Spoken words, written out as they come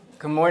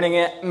Good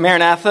morning,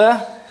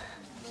 Maranatha.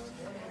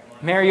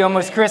 Merry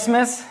almost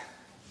Christmas.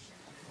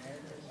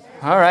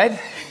 All right.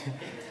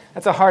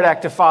 That's a hard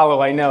act to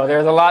follow, I know.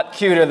 There's a lot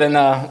cuter than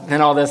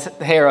all this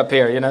hair up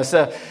here, you know.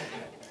 So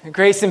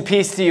grace and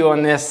peace to you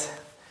on this.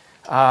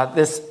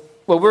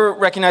 What we're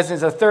recognizing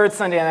as the third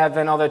Sunday in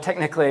Advent, although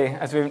technically,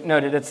 as we've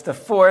noted, it's the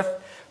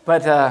fourth.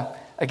 But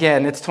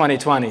again, it's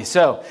 2020.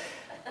 So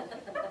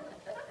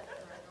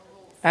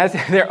as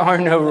there are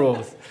no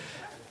rules.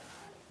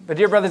 But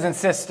dear brothers and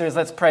sisters,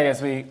 let's pray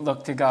as we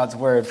look to God's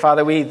word.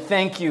 Father, we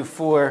thank you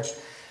for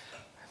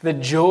the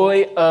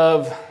joy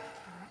of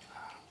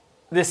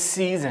this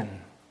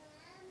season,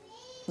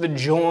 the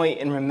joy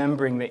in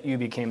remembering that you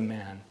became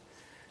man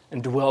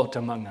and dwelt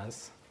among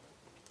us,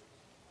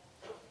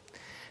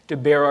 to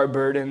bear our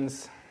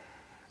burdens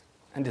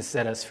and to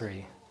set us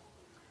free.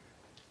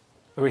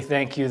 Lord, we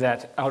thank you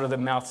that out of the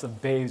mouths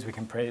of babes we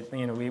can pray.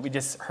 You know, we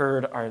just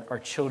heard our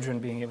children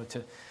being able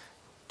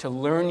to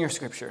learn your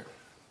scripture,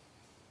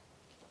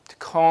 to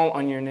call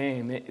on your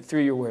name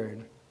through your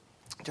word,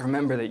 to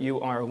remember that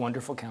you are a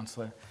wonderful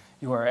counselor,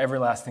 you are our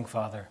everlasting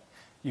Father,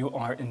 you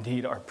are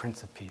indeed our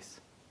Prince of Peace.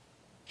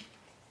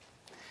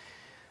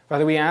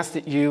 Father, we ask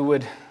that you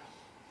would,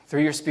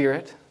 through your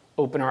Spirit,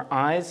 open our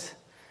eyes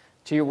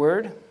to your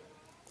word.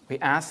 We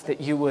ask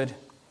that you would,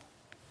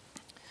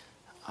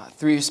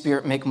 through your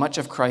Spirit, make much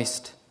of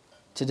Christ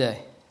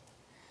today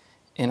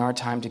in our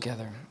time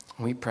together.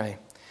 We pray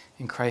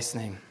in Christ's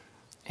name.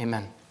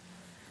 Amen.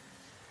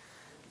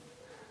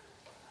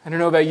 I don't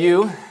know about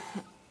you,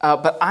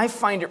 but I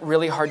find it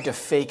really hard to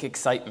fake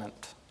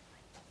excitement.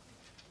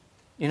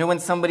 You know when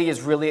somebody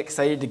is really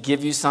excited to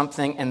give you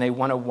something and they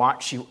want to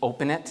watch you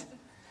open it?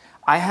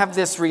 I have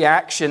this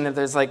reaction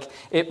that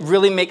it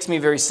really makes me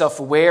very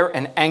self-aware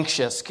and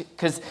anxious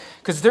because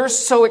they're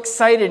so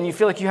excited and you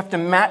feel like you have to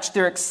match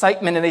their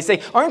excitement and they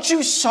say, "Aren't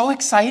you so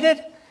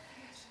excited?"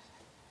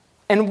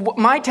 And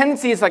my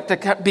tendency is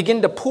to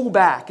begin to pull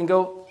back and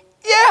go,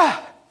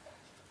 "Yeah."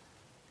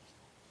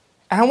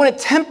 And I want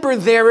to temper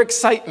their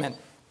excitement.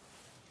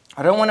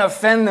 I don't want to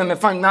offend them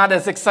if I'm not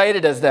as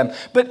excited as them.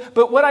 But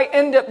what I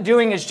end up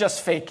doing is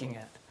just faking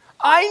it.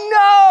 I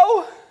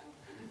know!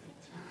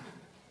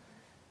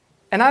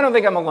 And I don't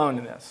think I'm alone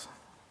in this.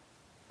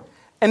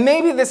 And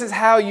maybe this is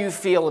how you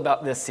feel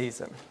about this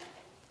season.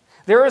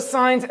 There are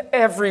signs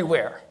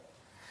everywhere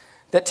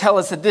that tell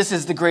us that this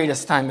is the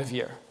greatest time of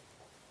year,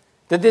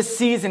 that this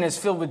season is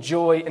filled with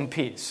joy and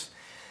peace.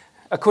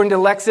 According to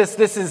Lexis,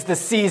 this is the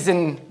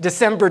season,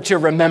 December to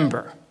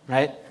remember,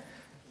 right?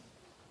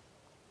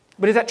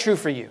 But is that true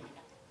for you?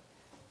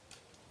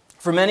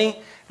 For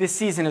many, this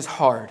season is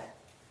hard,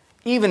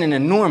 even in a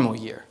normal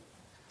year.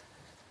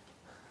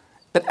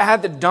 But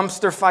add the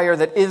dumpster fire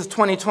that is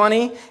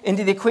 2020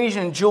 into the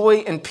equation,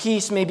 joy and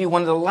peace may be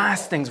one of the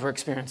last things we're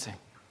experiencing.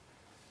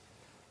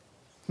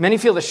 Many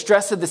feel the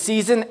stress of the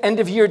season,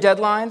 end-of-year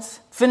deadlines,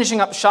 finishing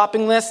up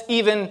shopping lists,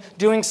 even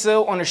doing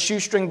so on a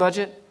shoestring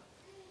budget.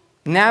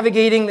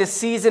 Navigating this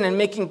season and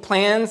making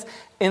plans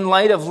in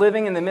light of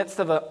living in the midst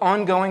of an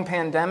ongoing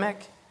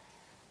pandemic.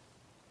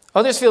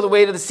 Others feel the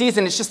weight of the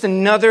season. It's just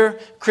another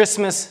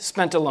Christmas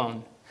spent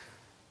alone.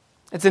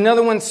 It's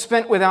another one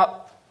spent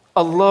without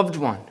a loved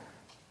one.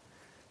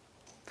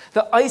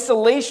 The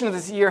isolation of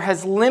this year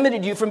has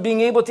limited you from being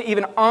able to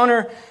even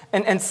honor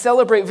and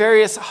celebrate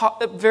various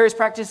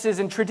practices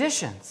and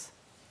traditions.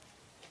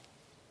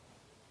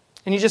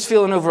 And you just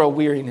feel an overall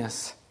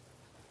weariness.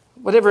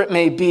 Whatever it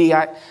may be,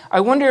 I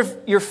wonder if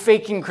you're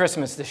faking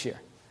Christmas this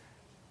year.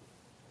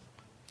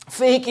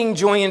 Faking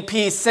joy and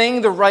peace,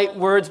 saying the right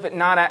words, but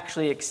not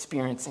actually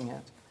experiencing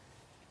it.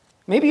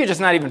 Maybe you're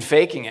just not even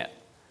faking it.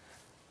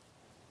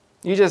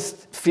 You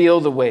just feel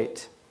the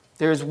weight.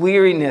 There's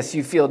weariness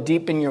you feel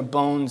deep in your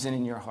bones and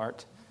in your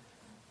heart.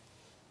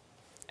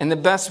 And the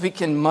best we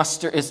can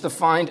muster is to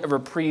find a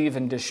reprieve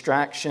in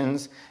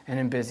distractions and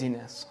in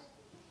busyness.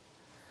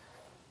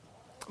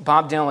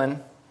 Bob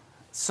Dylan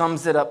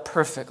sums it up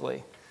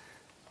perfectly.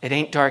 It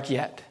ain't dark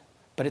yet,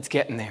 but it's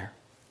getting there.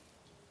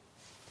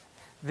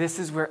 This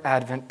is where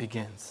Advent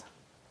begins,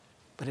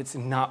 but it's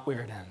not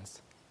where it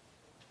ends.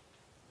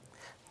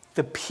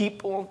 The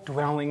people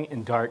dwelling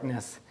in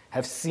darkness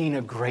have seen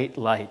a great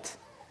light.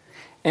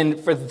 And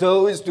for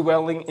those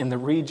dwelling in the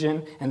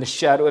region and the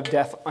shadow of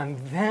death, on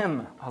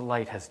them a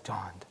light has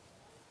dawned.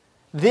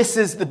 This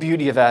is the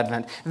beauty of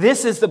Advent.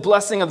 This is the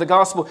blessing of the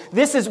gospel.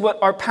 This is what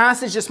our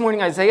passage this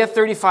morning, Isaiah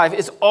 35,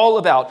 is all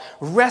about.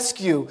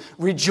 Rescue,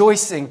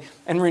 rejoicing,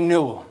 and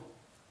renewal.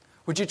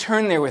 Would you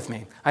turn there with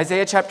me?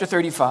 Isaiah chapter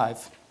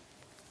 35,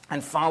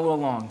 and follow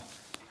along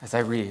as I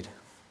read.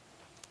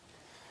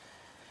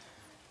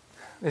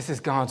 This is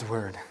God's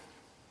word.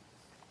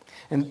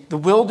 And the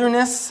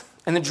wilderness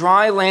and the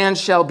dry land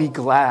shall be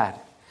glad.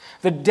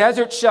 The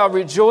desert shall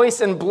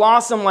rejoice and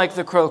blossom like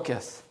the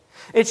crocus.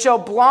 It shall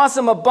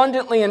blossom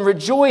abundantly and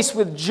rejoice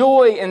with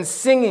joy and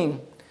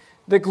singing.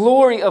 The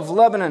glory of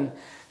Lebanon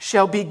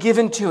shall be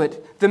given to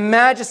it, the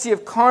majesty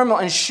of Carmel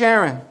and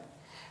Sharon.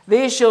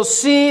 They shall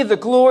see the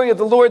glory of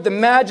the Lord, the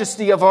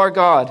majesty of our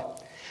God.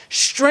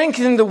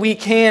 Strengthen the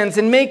weak hands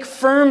and make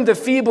firm the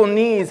feeble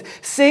knees.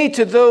 Say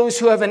to those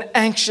who have an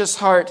anxious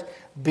heart,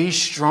 be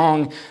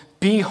strong.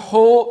 Be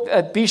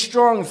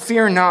strong,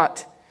 fear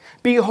not.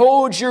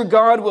 Behold, your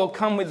God will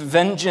come with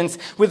vengeance,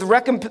 with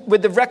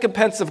the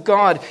recompense of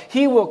God.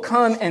 He will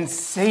come and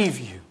save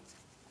you.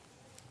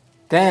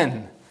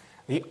 Then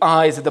the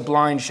eyes of the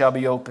blind shall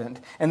be opened,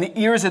 and the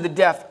ears of the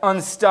deaf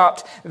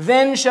unstopped.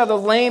 Then shall the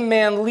lame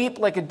man leap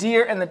like a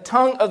deer, and the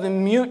tongue of the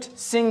mute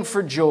sing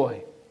for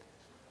joy.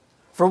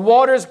 For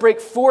waters break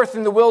forth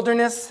in the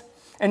wilderness,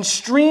 and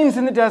streams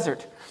in the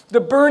desert.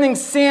 The burning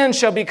sand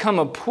shall become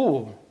a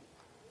pool,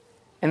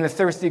 and the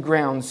thirsty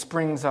ground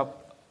springs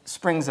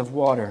of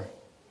water.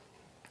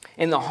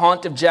 In the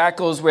haunt of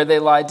jackals where they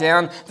lie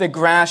down, the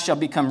grass shall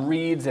become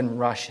reeds and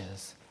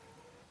rushes.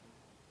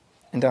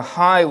 And a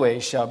highway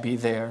shall be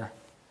there,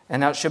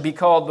 and it shall be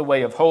called the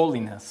way of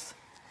holiness.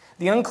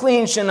 The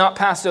unclean shall not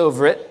pass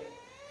over it.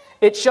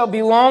 It shall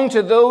belong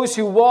to those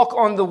who walk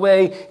on the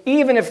way.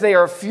 Even if they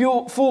are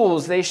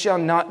fools, they shall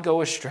not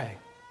go astray.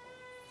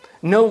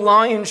 No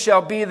lion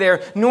shall be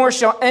there, nor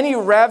shall any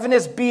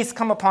ravenous beast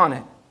come upon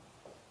it.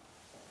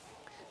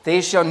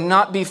 They shall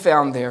not be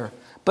found there,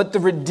 but the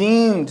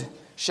redeemed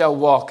shall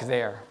walk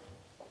there.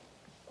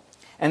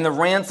 And the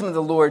ransom of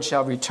the Lord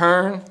shall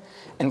return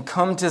and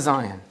come to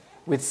Zion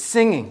with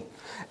singing.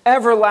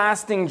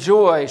 Everlasting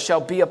joy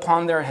shall be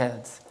upon their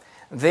heads.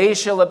 They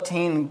shall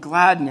obtain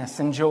gladness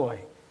and joy,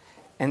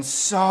 and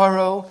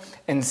sorrow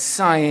and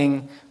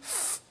sighing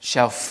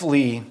shall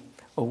flee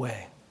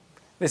away.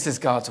 This is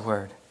God's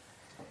word.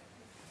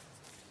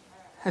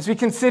 As we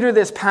consider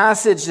this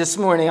passage this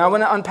morning, I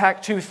want to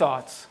unpack two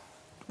thoughts.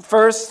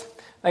 First,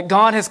 that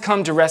God has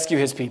come to rescue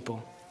his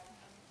people.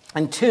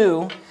 And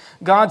two,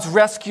 God's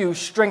rescue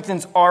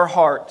strengthens our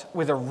heart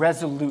with a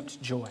resolute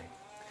joy.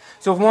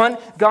 So one,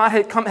 God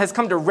has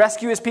come to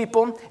rescue his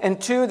people. And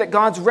two, that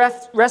God's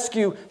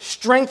rescue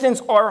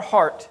strengthens our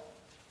heart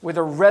with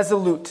a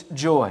resolute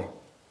joy.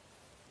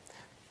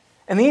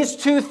 And these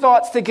two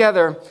thoughts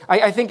together,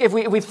 I think if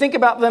we think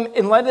about them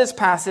in light of this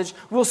passage,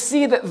 we'll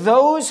see that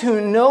those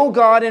who know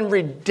God in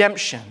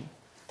redemption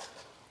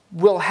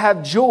will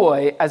have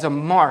joy as a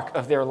mark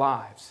of their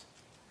lives.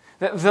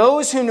 That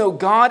those who know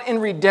God in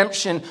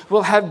redemption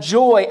will have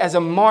joy as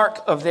a mark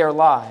of their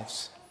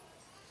lives.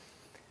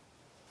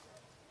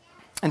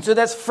 And so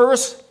that's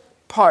first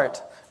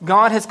part.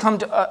 God has come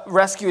to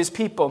rescue his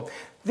people.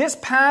 This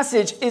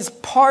passage is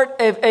part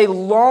of a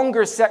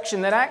longer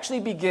section that actually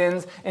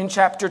begins in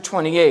chapter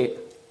 28.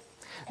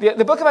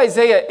 The book of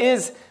Isaiah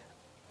is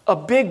a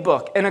big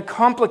book and a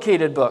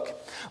complicated book.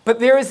 But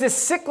there is this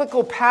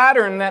cyclical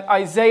pattern that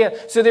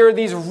so there are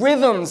these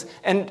rhythms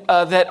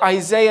that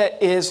Isaiah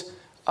is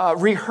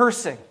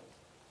rehearsing.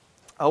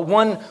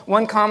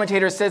 One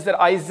commentator says that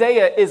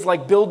Isaiah is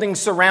like building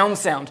surround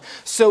sound.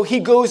 So he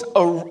goes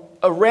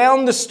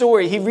around the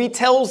story. He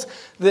retells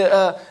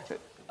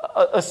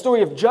a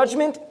story of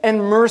judgment and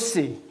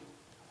mercy,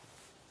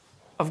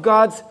 of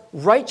God's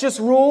righteous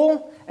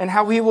rule and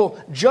how he will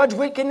judge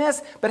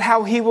wickedness, but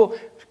how he will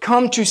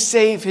come to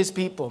save his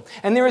people.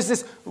 And there is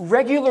this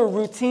regular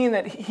routine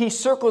that he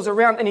circles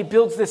around, and he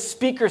builds this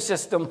speaker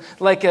system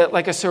like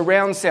a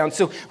surround sound.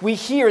 So we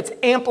hear it's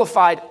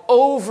amplified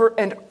over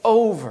and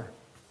over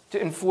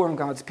to inform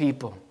God's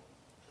people.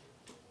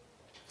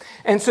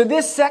 And so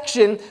this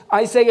section,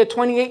 Isaiah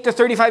 28 to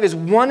 35, is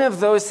one of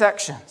those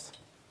sections.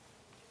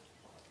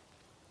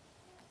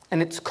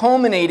 And it's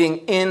culminating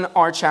in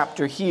our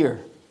chapter here.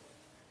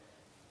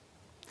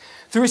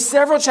 Through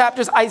several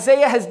chapters,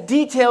 Isaiah has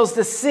details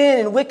the sin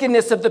and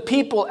wickedness of the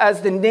people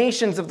as the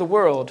nations of the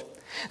world.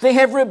 They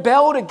have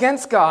rebelled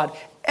against God,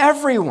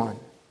 everyone.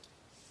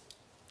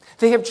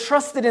 They have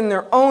trusted in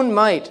their own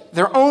might,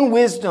 their own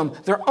wisdom,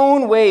 their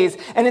own ways.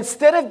 And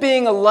instead of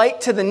being a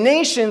light to the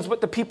nations,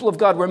 what the people of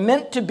God were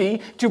meant to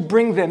be, to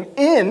bring them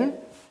in,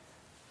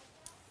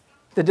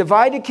 the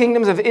divided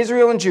kingdoms of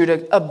Israel and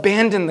Judah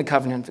abandoned the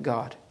covenant of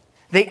God.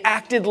 They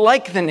acted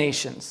like the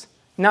nations,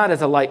 not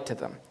as a light to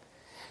them.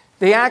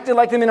 They acted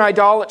like them in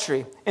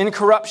idolatry, in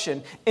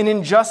corruption, in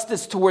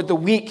injustice toward the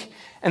weak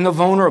and the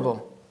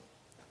vulnerable.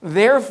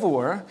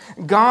 Therefore,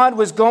 God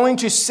was going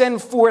to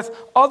send forth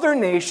other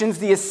nations,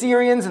 the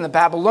Assyrians and the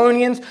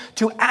Babylonians,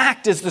 to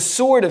act as the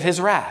sword of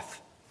his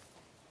wrath.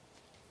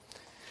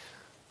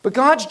 But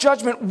God's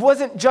judgment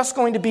wasn't just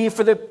going to be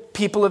for the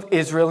people of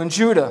Israel and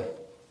Judah.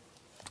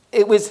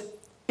 It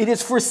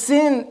is for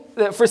sin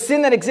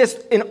that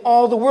exists in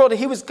all the world.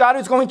 God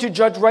was going to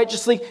judge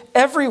righteously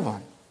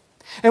everyone.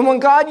 And when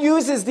God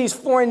uses these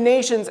foreign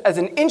nations as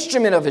an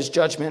instrument of his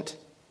judgment,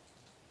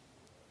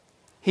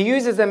 he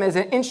uses them as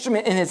an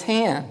instrument in his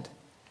hand.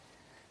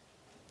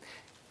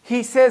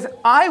 He says,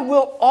 I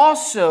will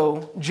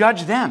also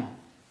judge them.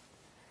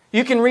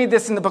 You can read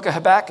this in the book of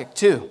Habakkuk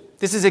too.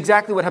 This is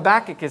exactly what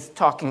Habakkuk is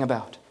talking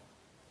about.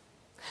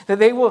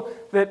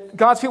 That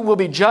God's people will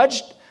be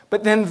judged,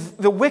 but then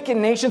the wicked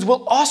nations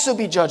will also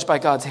be judged by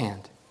God's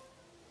hand.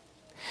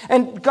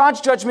 And God's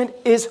judgment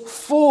is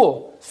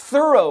full,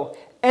 thorough,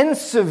 and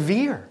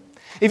severe.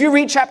 If you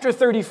read chapter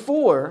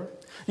 34,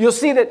 You'll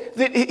see that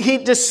he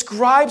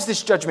describes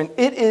this judgment.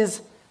 It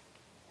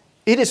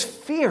is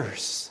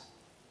fierce.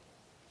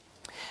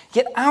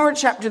 Yet our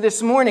chapter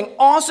this morning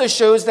also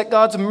shows that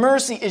God's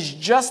mercy is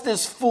just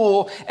as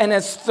full and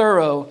as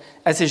thorough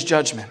as his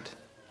judgment.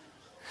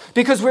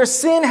 Because where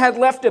sin had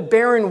left a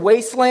barren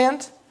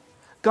wasteland,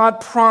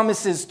 God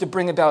promises to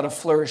bring about a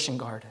flourishing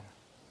garden.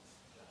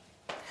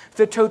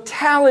 The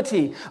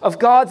totality of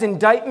God's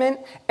indictment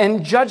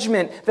and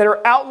judgment that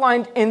are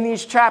outlined in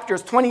these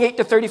chapters, 28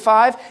 to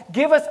 35,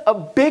 give us a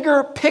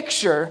bigger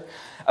picture,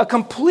 a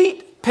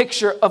complete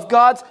picture of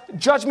God's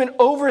judgment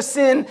over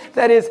sin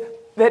that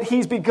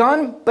he's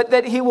begun, but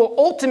that it will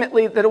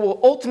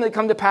ultimately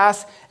come to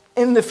pass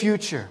in the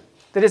future,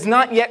 that is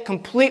not yet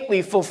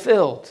completely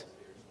fulfilled.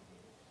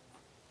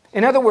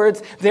 In other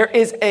words, there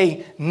is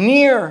a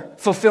near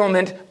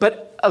fulfillment,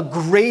 but a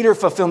greater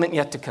fulfillment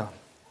yet to come.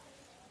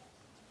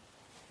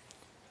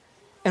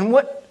 And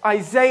what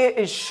Isaiah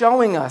is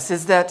showing us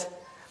is that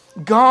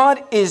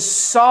God is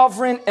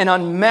sovereign and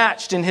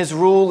unmatched in his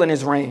rule and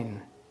his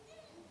reign.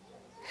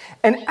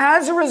 And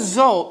as a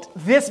result,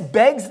 this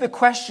begs the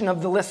question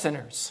of the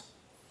listeners.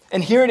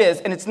 And here it is,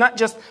 and it's not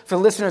just for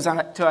listeners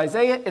to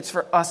Isaiah, it's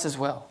for us as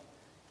well.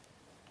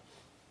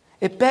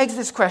 It begs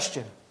this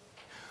question: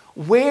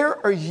 where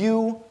are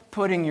you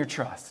putting your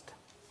trust?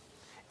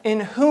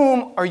 In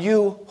whom are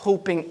you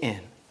hoping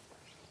in?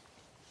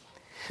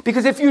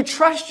 Because if you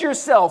trust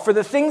yourself for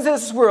the things of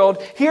this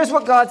world, here's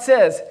what God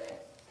says: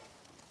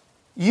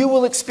 you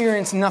will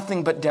experience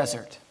nothing but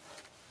desert.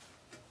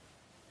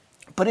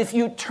 But if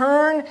you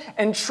turn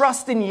and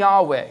trust in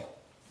Yahweh,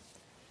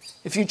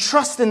 if you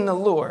trust in the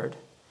Lord,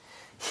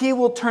 he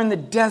will turn the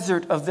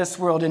desert of this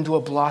world into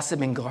a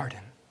blossoming garden.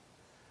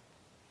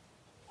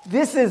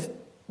 This is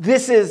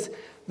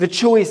the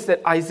choice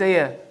that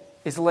Isaiah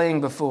is laying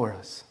before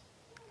us.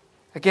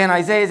 Again,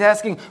 Isaiah is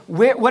asking,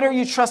 what are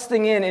you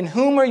trusting in? In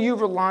whom are you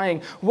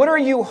relying? What are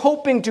you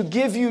hoping to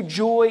give you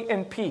joy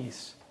and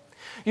peace?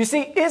 You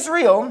see,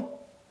 Israel,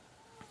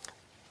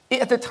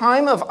 at the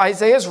time of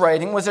Isaiah's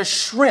writing, was a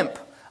shrimp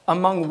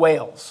among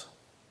whales.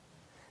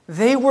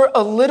 They were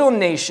a little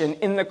nation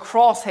in the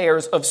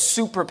crosshairs of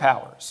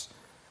superpowers: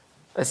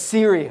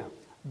 Assyria,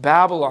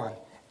 Babylon,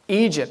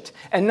 Egypt,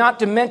 and not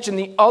to mention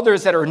the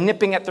others that are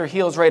nipping at their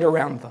heels right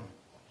around them.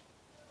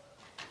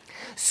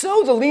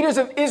 So the leaders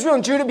of Israel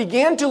and Judah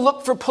began to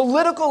look for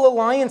political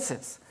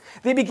alliances.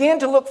 They began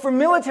to look for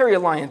military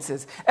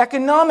alliances,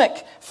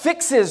 economic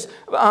fixes,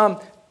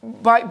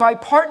 by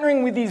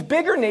partnering with these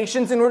bigger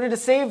nations in order to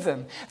save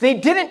them. They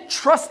didn't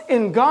trust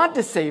in God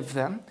to save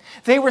them.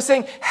 They were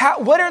saying,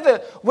 what are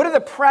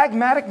the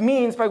pragmatic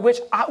means by which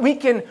we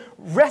can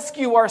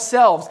rescue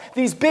ourselves?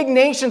 These big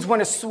nations want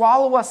to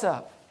swallow us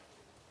up.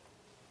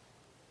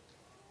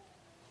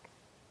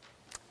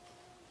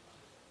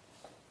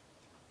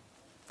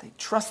 They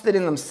trusted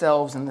in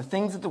themselves and the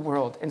things of the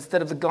world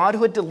instead of the God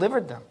who had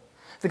delivered them,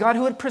 the God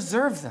who had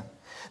preserved them.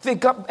 They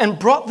got and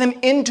brought them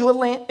into the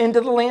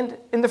land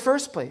in the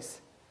first place.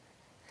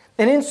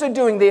 And in so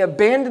doing, they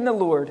abandoned the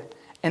Lord,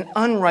 and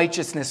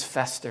unrighteousness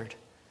festered.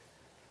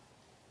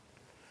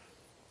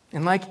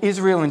 And like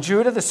Israel and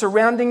Judah, the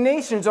surrounding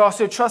nations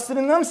also trusted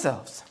in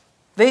themselves.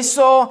 They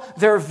saw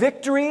their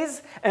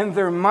victories and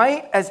their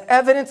might as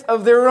evidence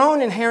of their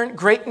own inherent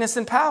greatness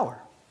and power.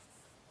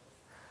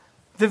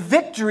 The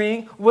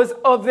victory was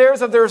of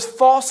their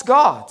false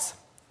gods.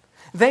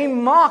 They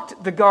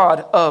mocked the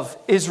God of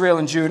Israel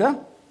and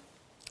Judah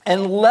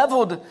and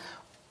leveled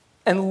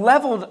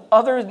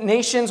other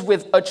nations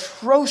with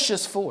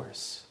atrocious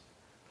force.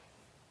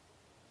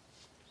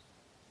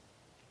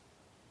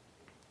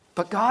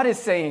 But God is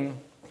saying,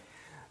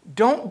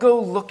 don't go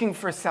looking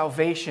for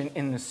salvation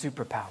in the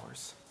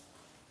superpowers.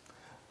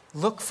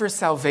 Look for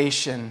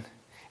salvation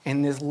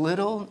in this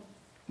little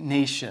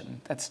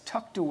nation that's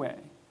tucked away.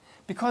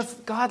 Because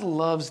God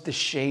loves to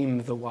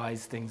shame the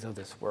wise things of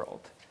this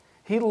world.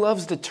 He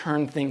loves to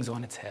turn things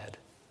on its head.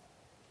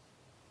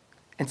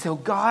 And so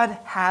God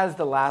has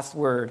the last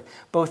word,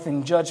 both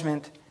in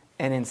judgment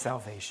and in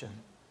salvation.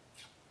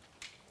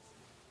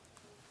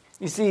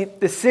 You see,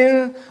 the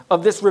sin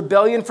of this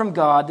rebellion from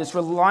God, this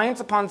reliance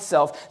upon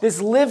self, this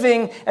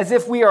living as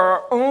if we are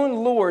our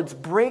own lords,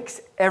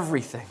 breaks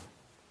everything.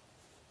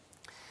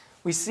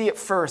 We see it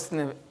first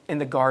in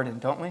the garden,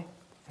 don't we?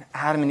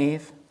 Adam and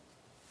Eve.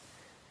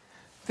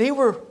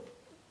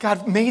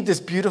 God made this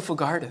beautiful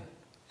garden,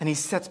 and he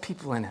sets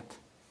people in it.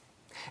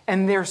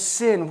 And their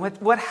sin,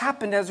 what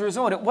happened as a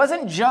result? It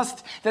wasn't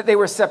just that they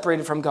were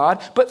separated from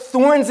God, but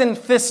thorns and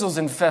thistles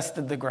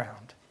infested the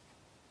ground.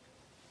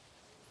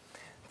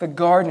 The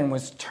garden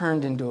was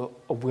turned into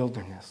a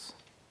wilderness,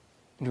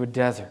 into a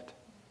desert.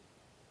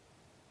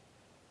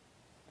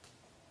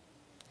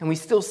 And we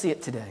still see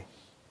it today.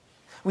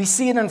 We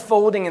see it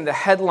unfolding in the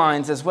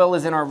headlines as well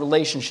as in our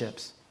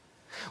relationships.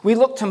 We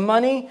look to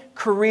money,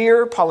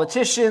 career,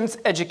 politicians,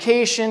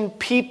 education,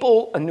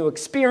 people, a new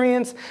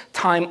experience,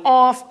 time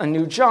off, a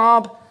new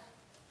job.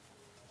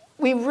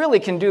 We really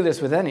can do this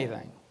with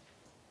anything.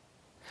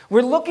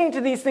 We're looking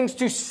to these things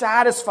to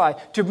satisfy,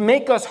 to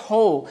make us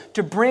whole,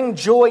 to bring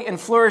joy and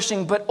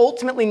flourishing, but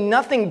ultimately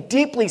nothing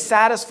deeply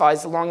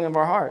satisfies the longing of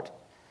our heart.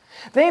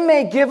 They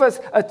may give us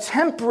a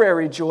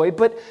temporary joy,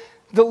 but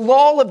the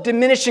law of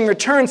diminishing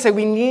returns say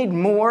we need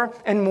more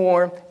and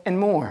more and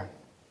more.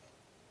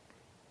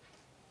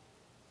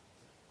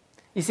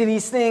 You see,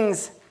 these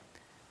things,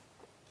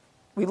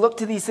 we look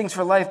to these things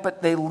for life,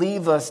 but they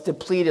leave us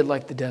depleted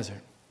like the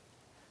desert.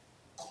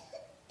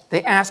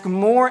 They ask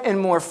more and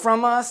more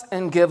from us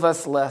and give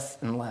us less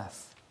and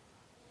less.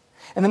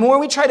 And the more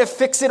we try to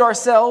fix it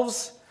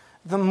ourselves,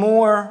 the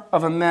more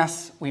of a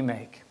mess we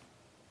make.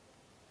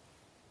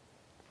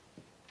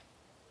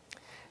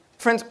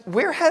 Friends,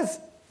 where has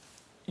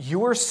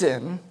your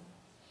sin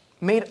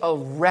made a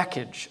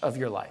wreckage of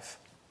your life?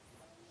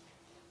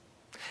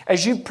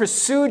 As you've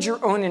pursued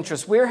your own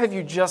interests, where have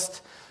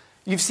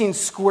you've seen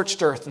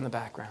scorched earth in the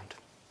background,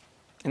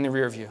 in the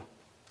rear view?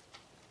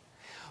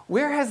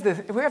 Where have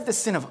the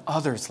sin of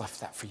others left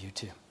that for you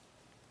too?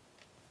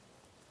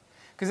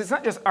 Because it's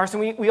not just our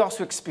sin, we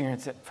also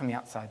experience it from the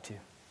outside too.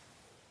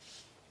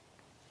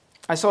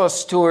 I saw a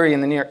story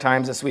in the New York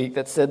Times this week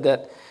that said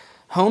that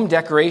home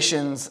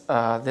decorations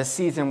this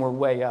season were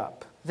way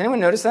up. Did anyone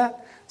notice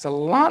that? It's a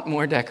lot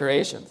more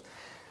decorations.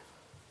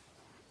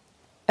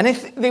 And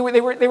they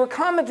were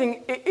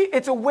commenting,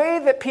 it's a way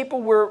that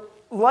people were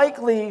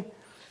likely,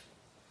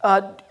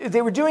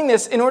 they were doing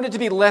this in order to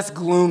be less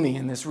gloomy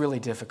in this really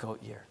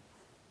difficult year.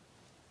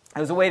 It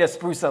was a way to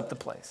spruce up the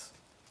place.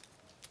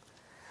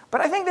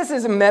 But I think this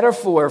is a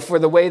metaphor for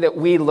the way that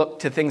we look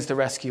to things to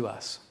rescue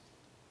us.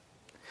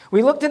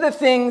 We look to the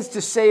things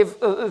to save,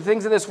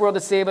 things of this world to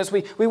save us.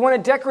 We want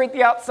to decorate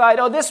the outside.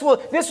 Oh, this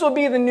will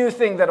be the new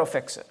thing that'll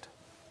fix it.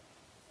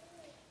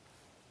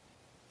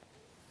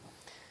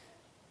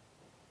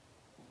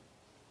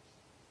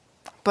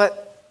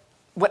 But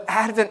what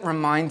Advent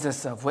reminds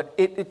us of, what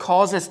it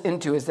calls us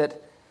into, is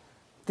that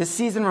this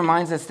season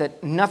reminds us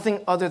that nothing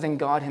other than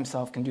God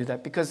himself can do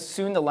that, because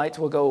soon the lights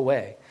will go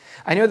away.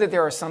 I know that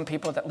there are some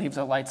people that leave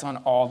the lights on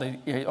all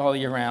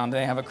year round.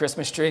 They have a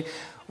Christmas tree.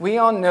 We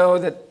all know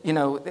that,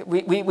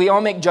 we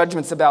all make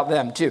judgments about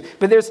them too.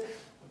 But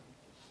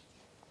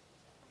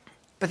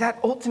that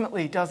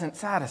ultimately doesn't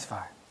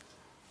satisfy.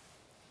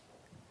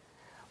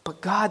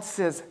 But God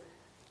says,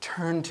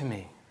 turn to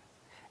me,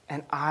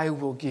 and I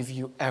will give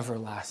you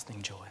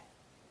everlasting joy.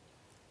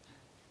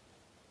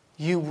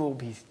 You will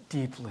be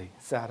deeply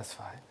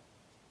satisfied.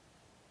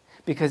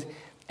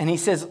 And he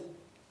says,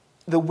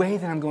 the way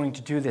that I'm going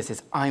to do this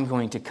is I'm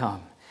going to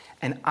come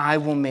and I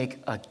will make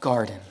a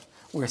garden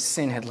where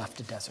sin had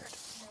left a desert.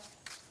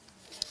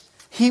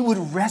 He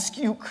would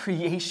rescue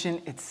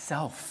creation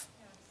itself.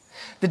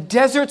 The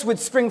deserts would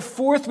spring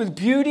forth with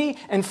beauty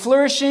and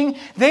flourishing.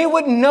 They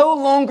would no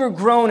longer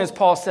groan, as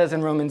Paul says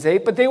in Romans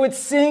 8, but they would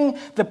sing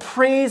the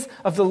praise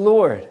of the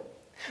Lord.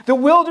 The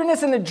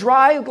wilderness and the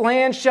dry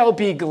land shall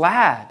be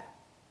glad.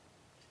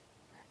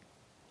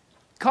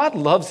 God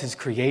loves his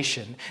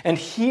creation, and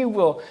he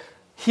will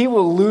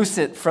loose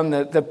it from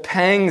the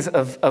pangs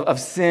of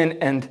sin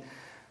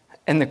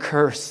and the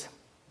curse.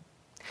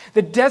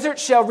 The desert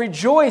shall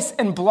rejoice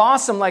and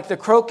blossom like the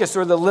crocus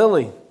or the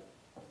lily.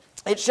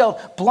 It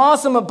shall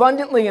blossom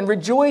abundantly and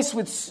rejoice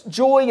with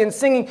joy and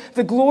singing.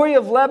 The glory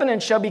of Lebanon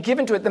shall be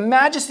given to it, the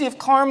majesty of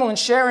Carmel and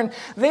Sharon.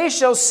 They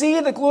shall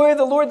see the glory of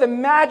the Lord, the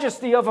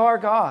majesty of our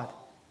God.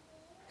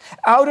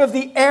 Out of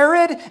the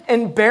arid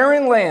and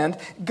barren land,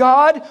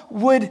 God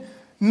would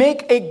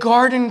make a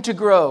garden to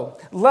grow.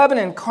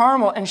 Lebanon,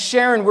 Carmel, and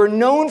Sharon were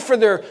known for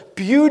their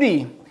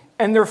beauty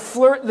and their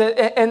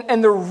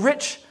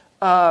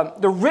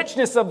the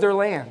richness of their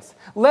lands.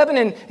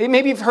 Lebanon,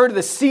 maybe you've heard of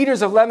the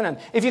cedars of Lebanon.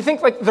 If you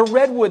think like the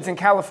redwoods in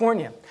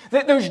California,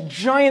 those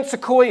giant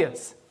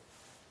sequoias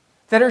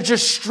that are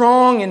just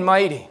strong and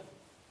mighty.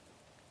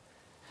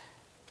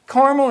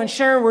 Carmel and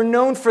Sharon were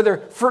known for their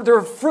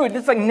fruit.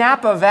 It's like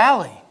Napa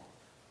Valley.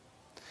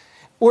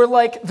 Or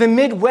like the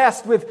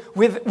Midwest with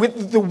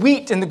the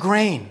wheat and the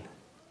grain.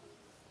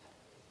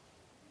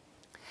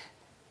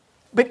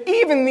 But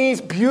even these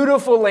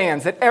beautiful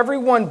lands that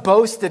everyone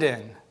boasted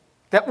in,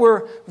 that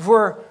were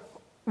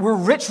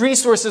rich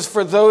resources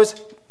for those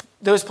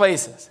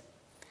places,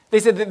 they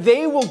said that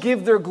they will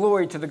give their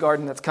glory to the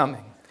garden that's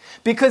coming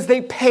because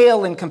they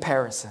pale in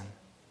comparison.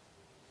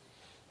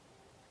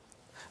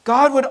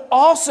 God would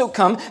also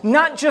come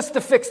not just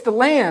to fix the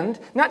land,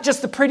 not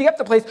just to pretty up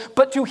the place,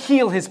 but to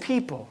heal his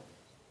people.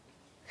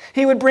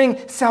 He would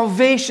bring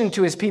salvation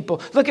to his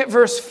people. Look at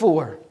verse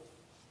 4.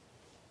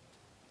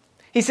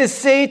 He says,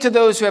 say to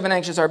those who have an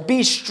anxious heart,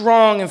 be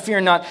strong and fear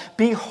not.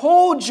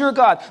 Behold your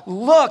God.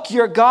 Look,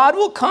 your God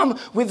will come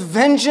with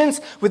vengeance,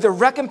 with the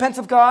recompense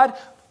of God.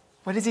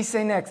 What does he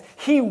say next?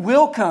 He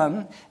will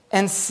come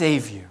and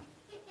save you.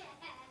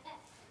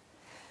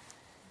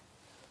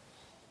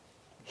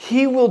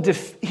 He will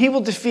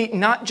defeat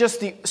not just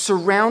the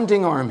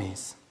surrounding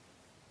armies,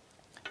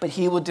 but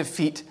he will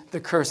defeat the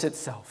curse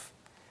itself.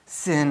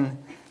 Sin,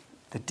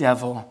 the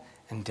devil,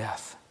 and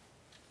death.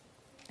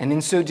 And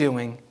in so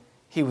doing,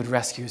 he would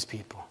rescue his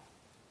people.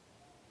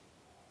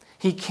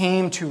 He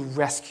came to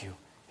rescue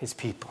his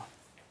people.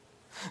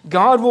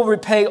 God will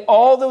repay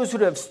all those who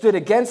have stood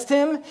against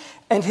him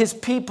and his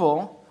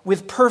people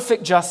with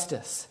perfect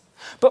justice.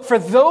 But for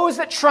those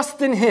that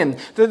trust in him,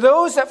 for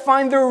those that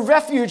find their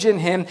refuge in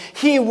him,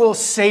 he will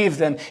save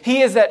them.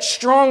 He is that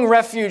strong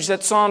refuge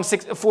that Psalm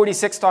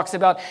 46 talks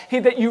about,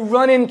 that you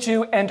run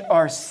into and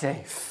are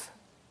safe.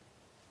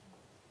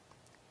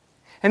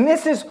 And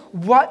this is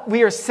what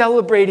we are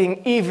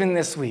celebrating even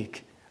this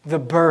week, the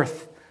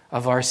birth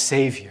of our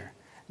Savior,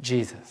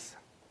 Jesus.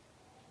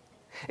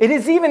 It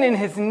is even in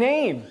his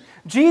name.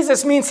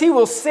 Jesus means he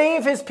will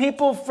save his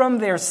people from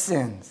their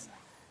sins.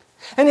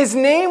 And his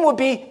name will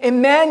be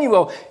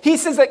Emmanuel. He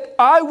says that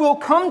I will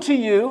come to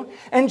you.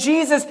 And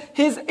Jesus,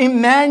 his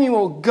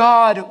Emmanuel,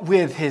 God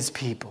with his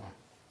people.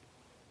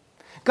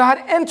 God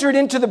entered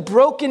into the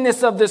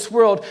brokenness of this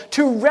world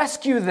to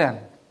rescue them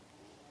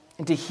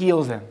and to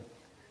heal them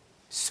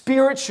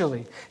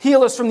spiritually.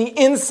 Heal us from the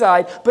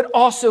inside, but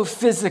also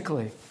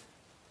physically.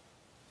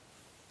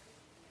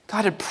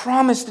 God had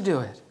promised to do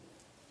it.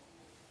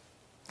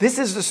 This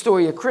is the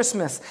story of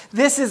Christmas.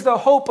 This is the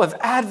hope of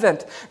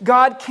Advent.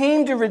 God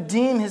came to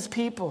redeem his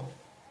people,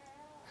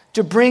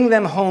 to bring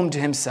them home to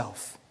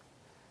himself,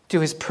 to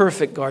his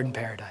perfect garden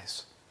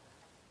paradise.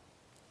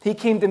 He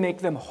came to make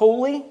them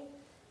holy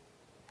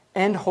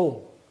and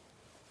whole.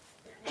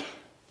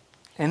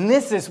 And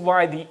this is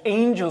why the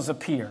angels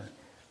appear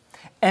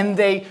and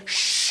they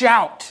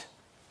shout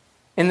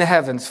in the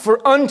heavens, "For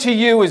unto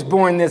you is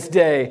born this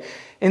day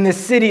in the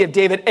city of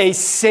David a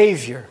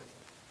Savior,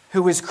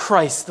 who is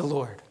Christ the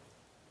Lord."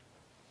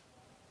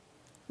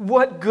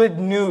 What good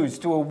news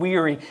to a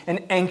weary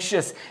and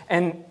anxious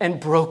and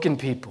broken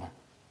people.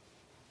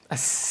 A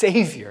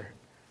Savior,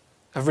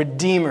 a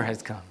Redeemer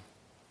has come.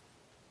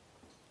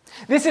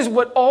 This is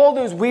what all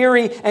those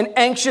weary and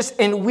anxious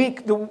and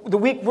weak, the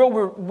weak world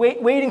were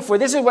waiting for.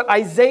 This is what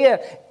Isaiah's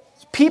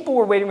people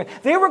were waiting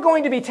for. They were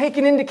going to be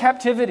taken into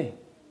captivity.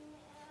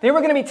 They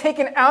were going to be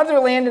taken out of their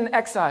land in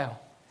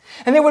exile.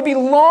 And they would be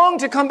long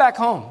to come back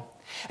home.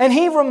 And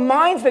he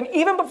reminds them,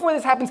 even before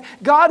this happens,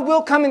 God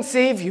will come and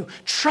save you.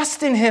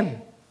 Trust in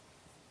him.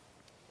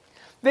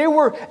 They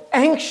were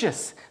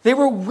anxious. They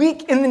were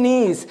weak in the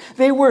knees.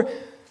 They were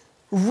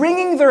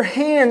wringing their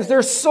hands.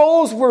 Their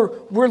souls were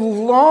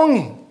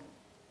longing.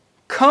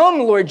 Come,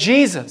 Lord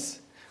Jesus.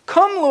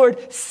 Come,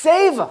 Lord,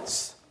 save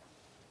us.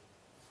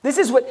 This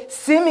is what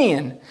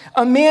Simeon,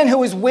 a man who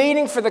was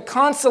waiting for the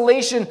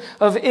consolation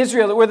of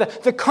Israel, or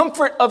the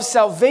comfort of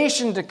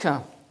salvation to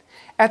come.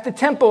 At the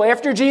temple,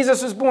 after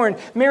Jesus was born,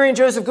 Mary and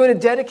Joseph go to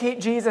dedicate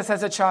Jesus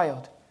as a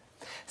child.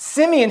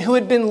 Simeon, who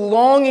had been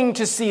longing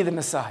to see the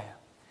Messiah,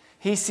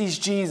 he sees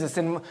Jesus,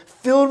 and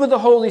filled with the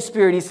Holy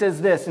Spirit, he says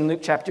this in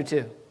Luke chapter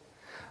 2.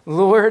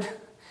 "Lord,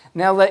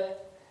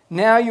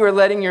 now you are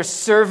letting your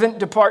servant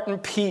depart in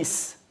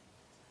peace,"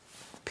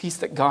 peace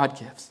that God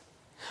gives,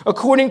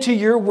 "according to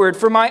your word.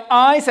 For my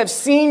eyes have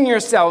seen your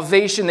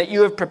salvation that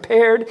you have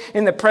prepared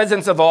in the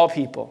presence of all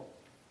people,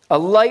 a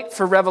light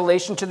for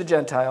revelation to the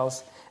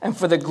Gentiles, and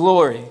for the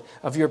glory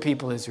of your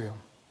people Israel."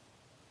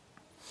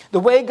 The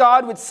way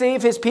God would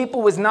save his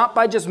people was not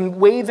by just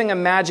waving a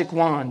magic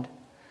wand,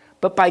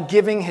 but by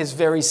giving his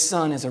very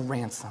son as a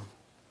ransom,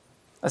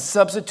 a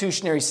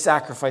substitutionary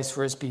sacrifice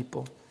for his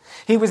people.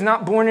 He was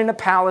not born in a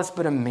palace,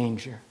 but a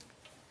manger.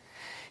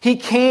 He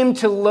came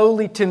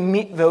to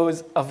meet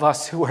those of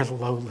us who are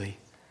lowly.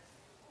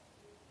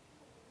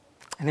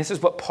 And this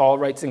is what Paul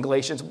writes in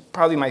Galatians,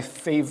 probably my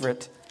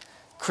favorite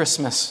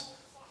Christmas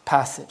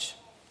passage.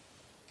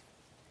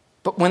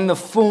 "But when the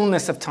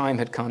fullness of time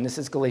had come," this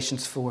is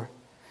Galatians 4,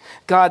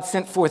 "God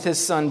sent forth his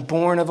son,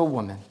 born of a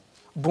woman,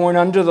 born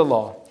under the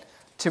law,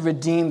 to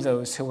redeem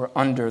those who were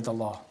under the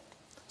law,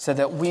 so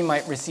that we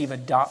might receive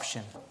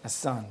adoption as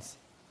sons."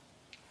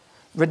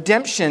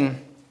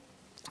 Redemption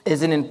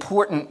is an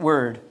important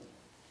word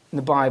in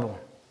the Bible.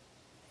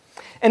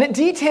 And it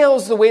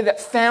details the way that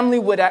family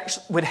would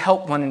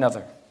help one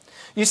another.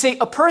 You see,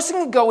 a person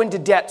could go into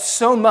debt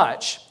so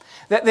much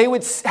that they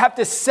would have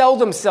to sell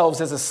themselves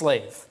as a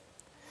slave.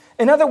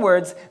 In other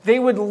words, they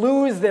would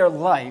lose their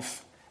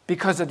life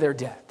because of their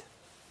debt.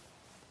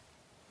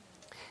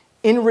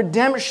 In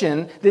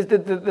redemption,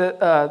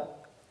 the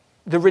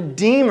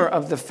redeemer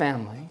of the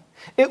family,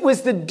 it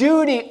was the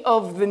duty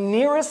of the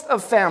nearest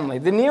of family,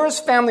 the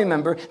nearest family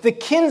member, the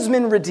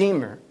kinsman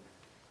redeemer,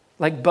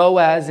 like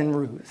Boaz and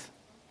Ruth,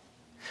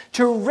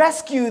 to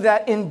rescue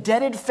that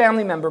indebted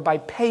family member by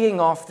paying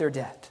off their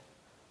debt.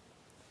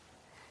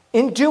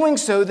 In doing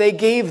so, they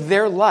gave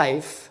the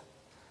life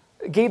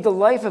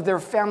of their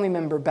family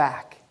member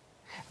back.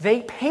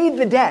 They paid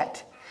the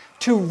debt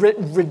to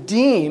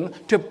redeem,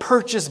 to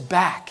purchase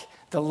back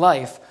the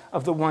life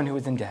of the one who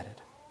was indebted.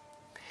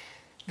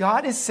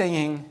 God is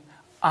saying,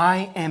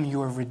 "I am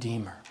your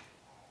redeemer."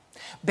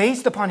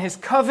 Based upon his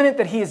covenant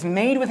that he has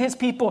made with his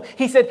people,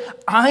 he said,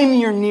 "I'm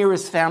your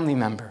nearest family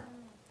member.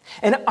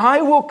 And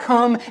I will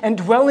come and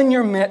dwell in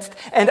your midst,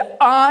 and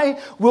I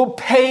will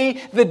pay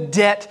the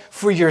debt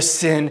for your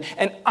sin,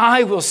 and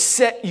I will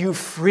set you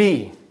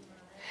free."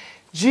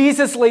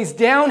 Jesus lays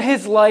down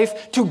his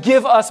life to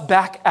give us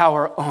back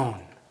our own.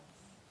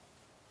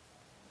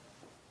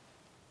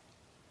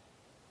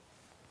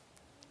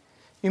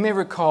 You may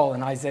recall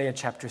in Isaiah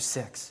chapter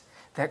 6,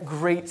 that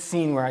great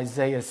scene where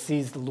Isaiah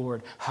sees the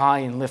Lord high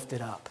and lifted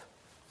up.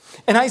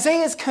 And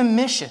Isaiah is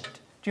commissioned.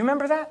 Do you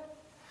remember that?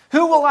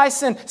 Who will I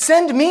send?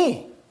 Send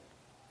me.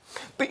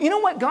 But you know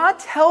what? God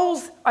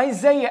tells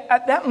Isaiah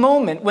at that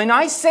moment, when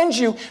I send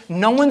you,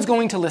 no one's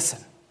going to listen.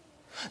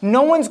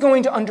 No one's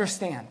going to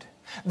understand.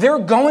 They're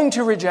going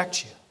to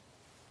reject you.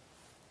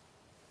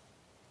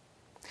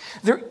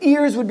 Their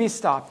ears would be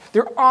stopped.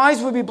 Their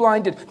eyes would be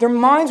blinded. Their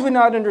minds would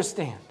not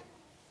understand.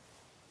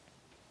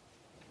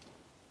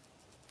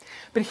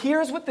 But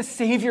here's what the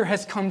Savior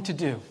has come to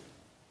do.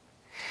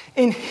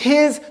 In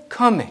his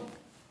coming,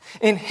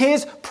 in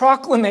his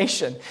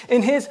proclamation,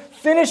 in his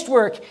finished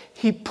work,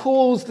 he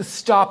pulls the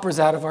stoppers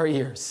out of our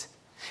ears.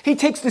 He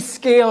takes the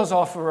scales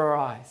off of our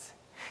eyes.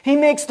 He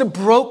makes the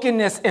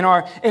brokenness in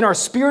our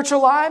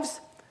spiritual lives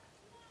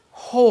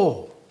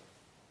whole.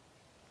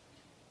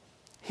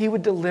 He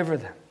would deliver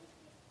them.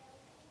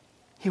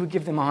 He would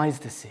give them eyes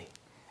to see,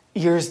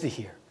 ears to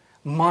hear,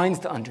 minds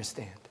to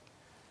understand.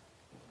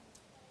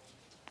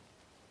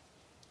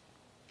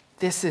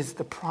 This is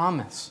the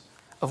promise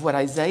of what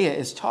Isaiah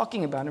is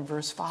talking about in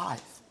verse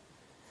 5.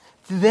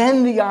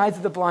 Then the eyes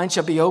of the blind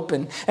shall be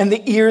opened, and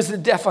the ears of the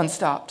deaf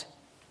unstopped.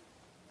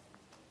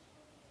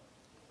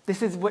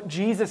 This is what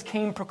Jesus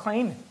came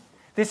proclaiming.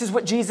 This is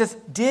what Jesus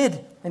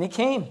did when he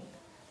came.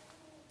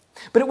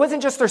 But it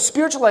wasn't just their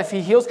spiritual life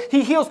he heals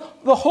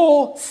the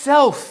whole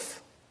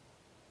self.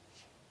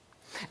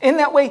 In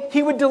that way,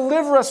 he would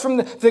deliver us from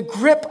the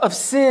grip of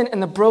sin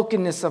and the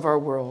brokenness of our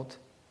world.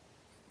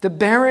 The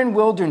barren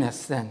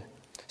wilderness, then,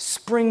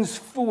 springs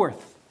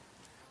forth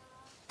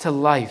to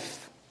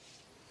life,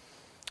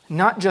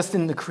 not just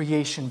in the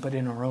creation, but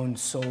in our own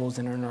souls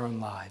and in our own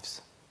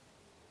lives.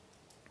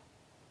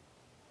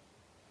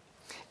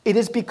 It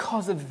is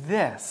because of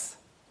this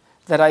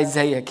that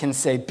Isaiah can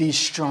say, "Be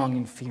strong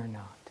and fear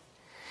not."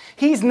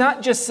 He's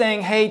not just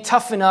saying, hey,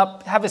 toughen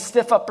up, have a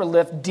stiff upper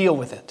lip, deal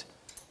with it.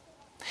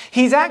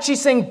 He's actually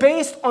saying,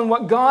 based on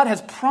what God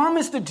has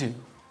promised to do,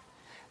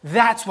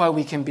 that's why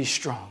we can be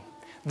strong.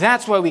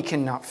 That's why we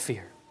cannot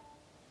fear.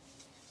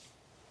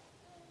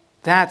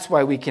 That's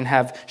why we can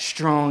have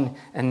strong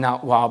and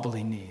not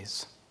wobbly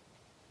knees.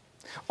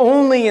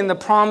 Only in the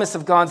promise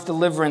of God's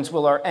deliverance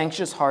will our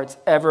anxious hearts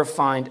ever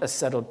find a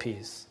settled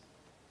peace.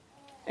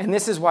 And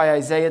this is why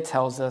Isaiah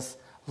tells us,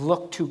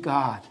 look to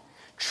God.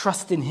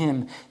 Trust in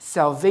him.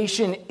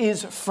 Salvation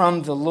is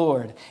from the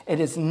Lord. It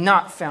is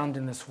not found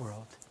in this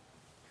world.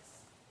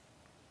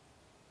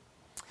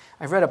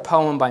 I read a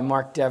poem by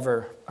Mark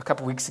Dever a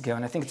couple weeks ago,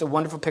 and I think it's a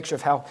wonderful picture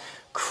of how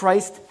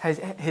Christ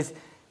has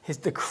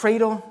the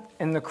cradle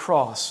and the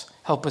cross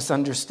help us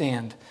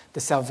understand the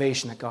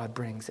salvation that God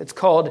brings. It's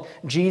called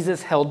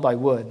Jesus Held by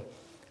Wood.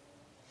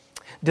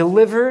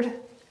 Delivered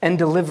and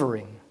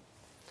delivering.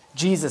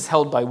 Jesus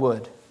held by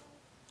wood.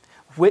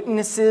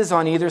 Witnesses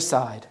on either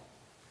side.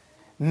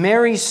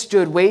 Mary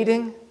stood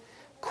waiting,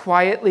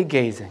 quietly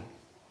gazing,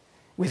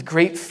 with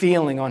great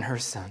feeling on her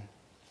son.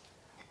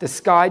 The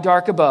sky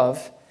dark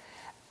above,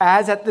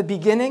 as at the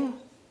beginning,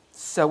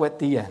 so at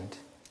the end.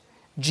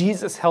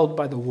 Jesus held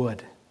by the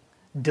wood,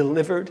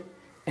 delivered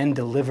and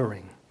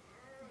delivering.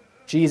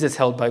 Jesus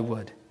held by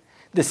wood,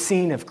 the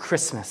scene of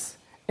Christmas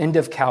and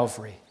of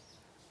Calvary,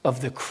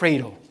 of the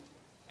cradle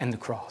and the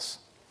cross.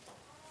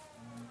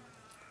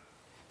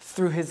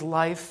 Through his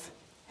life,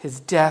 his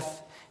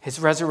death, his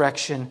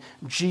resurrection,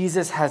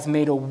 Jesus has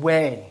made a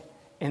way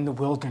in the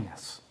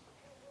wilderness.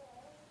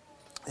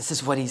 This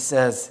is what he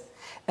says.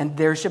 And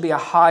there shall be a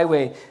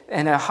highway,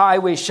 and a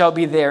highway shall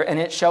be there, and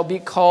it shall be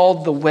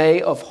called the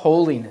way of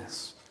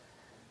holiness.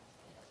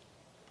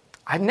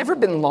 I've never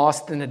been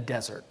lost in a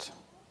desert.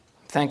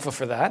 I'm thankful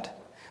for that.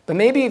 But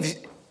maybe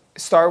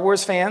Star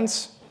Wars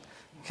fans,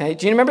 okay,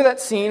 do you remember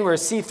that scene where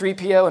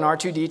C-3PO and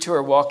R2-D2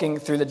 are walking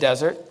through the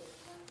desert?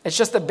 It's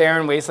just a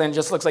barren wasteland. It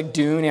just looks like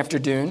dune after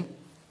dune.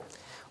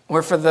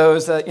 Or for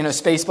those,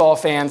 Spaceball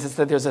fans, it's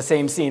that there's the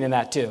same scene in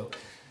that too.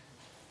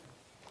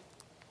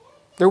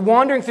 They're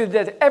wandering through the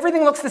desert.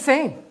 Everything looks the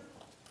same.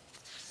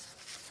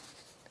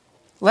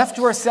 Left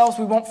to ourselves,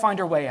 we won't find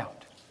our way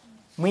out.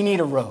 We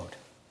need a road.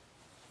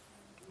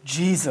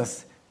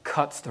 Jesus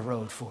cuts the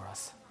road for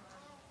us.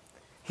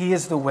 He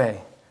is the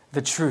way,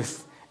 the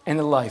truth, and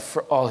the life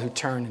for all who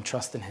turn and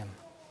trust in him.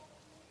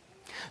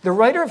 The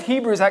writer of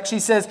Hebrews actually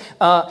says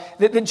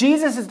that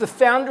Jesus is the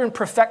founder and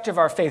perfecter of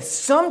our faith.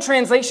 Some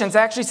translations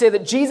actually say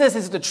that Jesus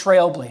is the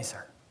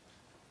trailblazer.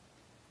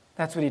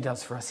 That's what he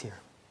does for us here.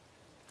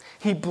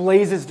 He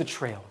blazes the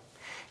trail.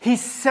 He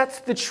sets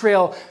the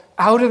trail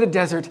out of the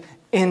desert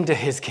into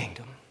his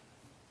kingdom.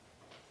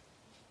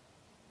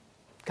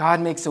 God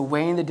makes a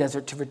way in the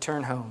desert to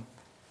return home,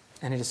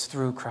 and it is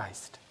through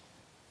Christ.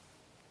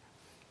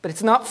 But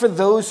it's not for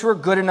those who are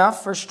good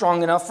enough, or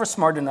strong enough, or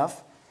smart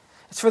enough.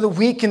 It's for the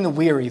weak and the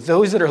weary,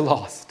 those that are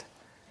lost.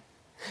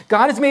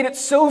 God has made it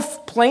so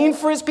plain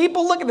for his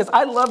people. Look at this.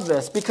 I love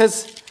this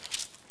because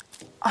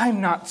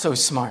I'm not so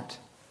smart.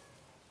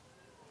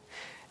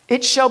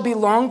 It shall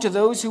belong to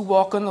those who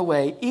walk on the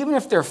way. Even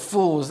if they're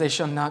fools, they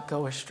shall not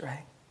go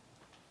astray.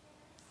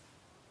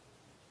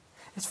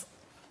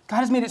 God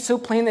has made it so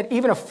plain that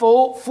even a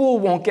fool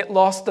won't get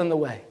lost on the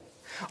way.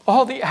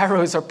 All the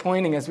arrows are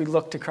pointing as we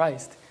look to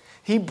Christ.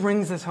 He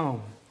brings us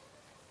home.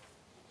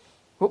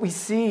 What we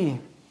see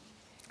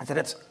is that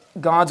it's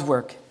God's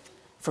work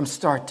from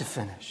start to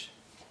finish.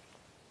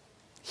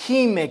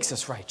 He makes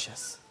us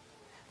righteous.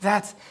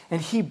 And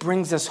He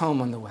brings us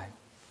home on the way.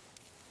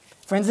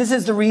 Friends, this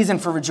is the reason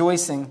for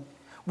rejoicing.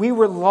 We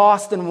were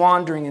lost and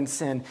wandering in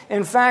sin.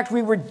 In fact,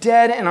 we were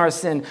dead in our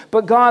sin.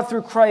 But God,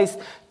 through Christ,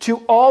 to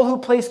all who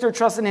place their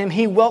trust in Him,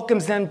 He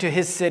welcomes them to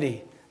His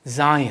city,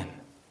 Zion,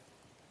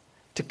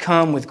 to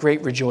come with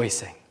great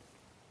rejoicing.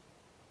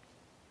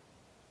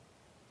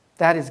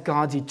 That is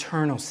God's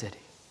eternal city.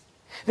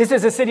 This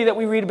is a city that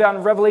we read about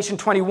in Revelation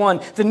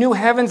 21, the new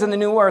heavens and the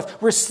new earth,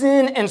 where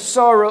sin and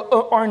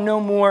sorrow are no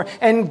more,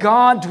 and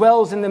God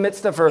dwells in the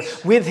midst of her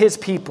with His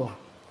people,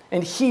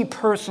 and He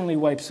personally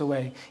wipes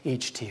away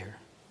each tear.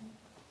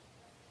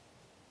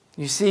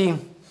 You see,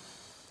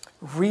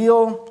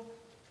 real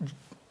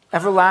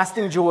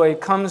everlasting joy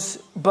comes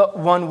but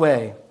one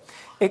way.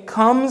 It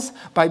comes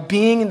by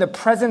being in the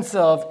presence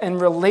of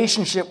and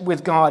relationship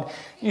with God.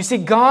 You see,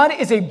 God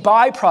is a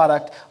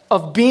byproduct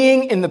of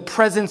being in the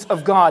presence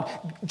of God.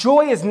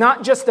 Joy is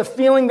not just a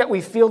feeling that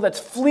we feel that's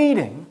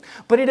fleeting,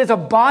 but it is a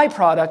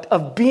byproduct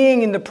of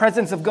being in the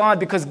presence of God,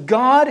 because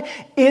God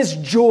is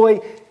joy,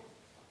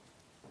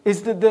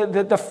 is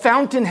the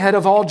fountainhead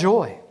of all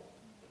joy.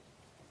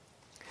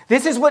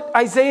 This is what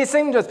Isaiah is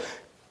saying to us.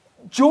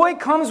 Joy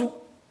comes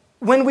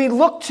when we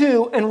look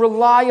to and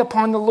rely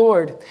upon the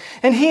Lord.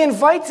 And He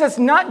invites us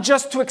not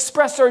just to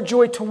express our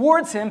joy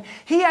towards Him,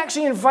 He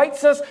actually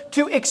invites us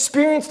to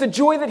experience the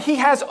joy that He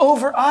has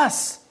over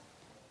us.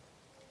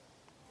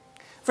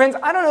 Friends,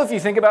 I don't know if you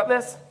think about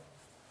this.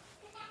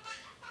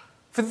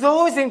 For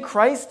those in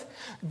Christ,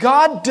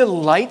 God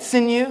delights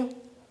in you.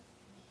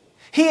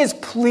 He is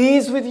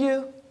pleased with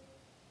you.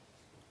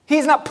 He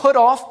is not put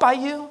off by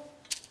you.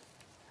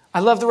 I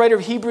love the writer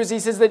of Hebrews. He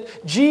says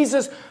that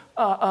Jesus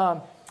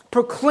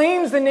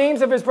proclaims the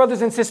names of His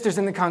brothers and sisters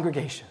in the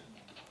congregation.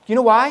 You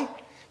know why?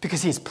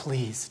 Because He's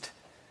pleased.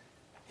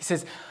 He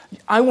says,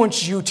 I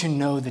want you to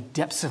know the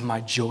depths of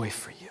my joy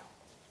for you.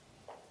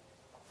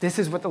 This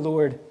is what the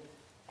Lord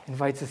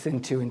invites us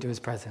into His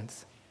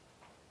presence.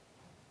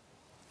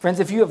 Friends,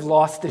 if you have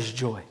lost this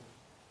joy,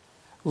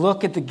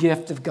 look at the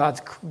gift of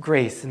God's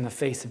grace in the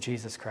face of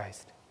Jesus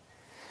Christ.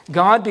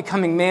 God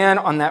becoming man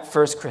on that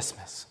first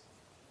Christmas.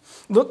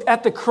 Look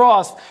at the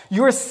cross.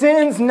 Your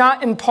sins,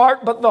 not in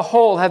part but the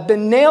whole, have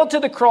been nailed to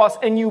the cross,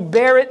 and you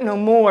bear it no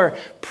more.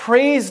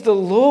 Praise the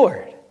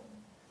Lord.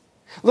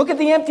 Look at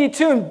the empty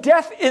tomb.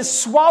 Death is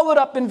swallowed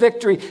up in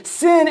victory.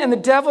 Sin and the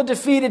devil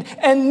defeated,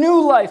 and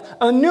new life,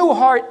 a new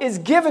heart is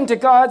given to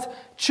God's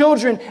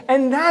children.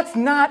 And that's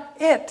not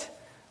it.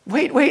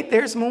 Wait,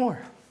 there's more.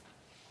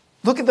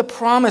 Look at the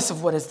promise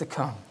of what is to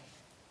come.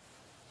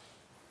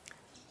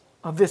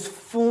 Of this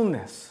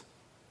fullness.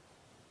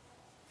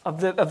 Of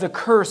the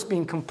curse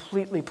being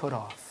completely put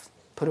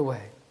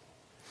away.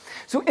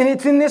 So, and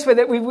it's in this way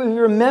that we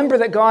remember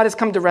that God has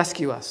come to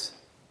rescue us.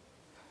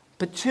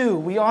 But two,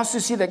 we also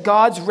see that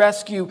God's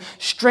rescue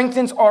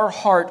strengthens our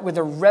heart with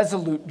a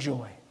resolute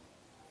joy.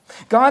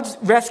 God's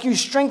rescue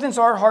strengthens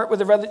our heart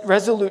with a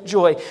resolute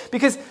joy,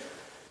 because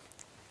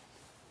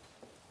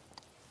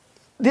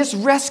this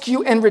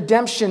rescue and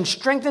redemption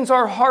strengthens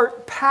our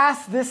heart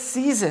past this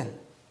season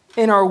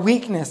in our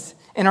weakness,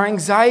 in our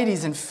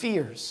anxieties and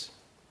fears.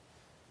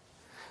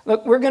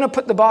 Look, we're going to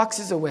put the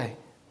boxes away.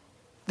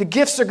 The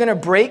gifts are going to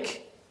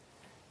break,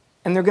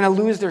 and they're going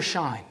to lose their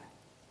shine.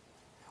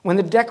 When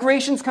the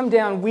decorations come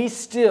down, we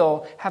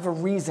still have a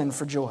reason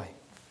for joy,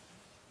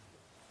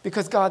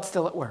 because God's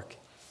still at work.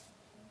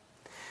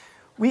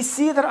 We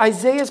see that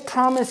Isaiah's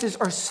promises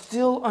are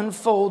still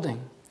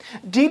unfolding.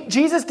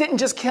 Jesus didn't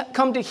just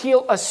come to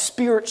heal us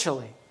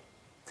spiritually,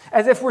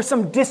 as if we're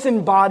some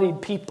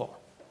disembodied people.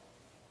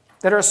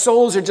 That our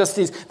souls are just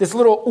this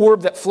little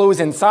orb that flows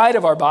inside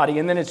of our body,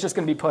 and then it's just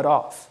going to be put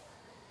off.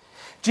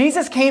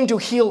 Jesus came to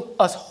heal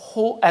us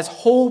as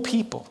whole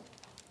people,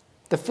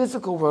 the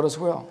physical world as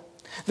well.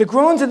 The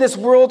groans of this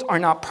world are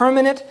not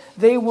permanent.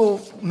 They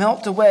will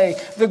melt away.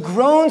 The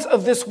groans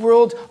of this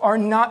world are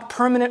not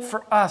permanent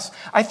for us.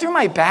 I threw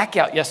my back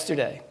out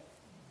yesterday.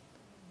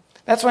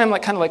 That's why I'm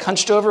kind of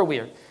hunched over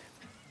weird.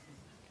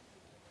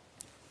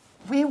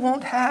 We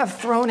won't have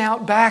thrown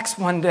out backs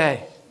one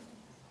day.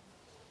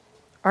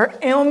 Our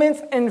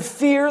ailments and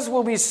fears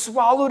will be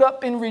swallowed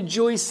up in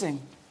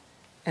rejoicing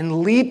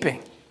and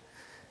leaping.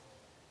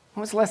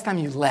 When was the last time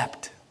you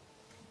leapt?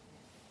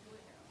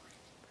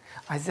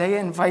 Isaiah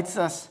invites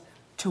us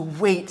to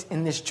wait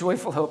in this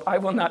joyful hope. I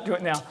will not do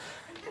it now.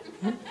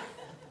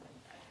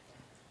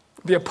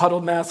 Be a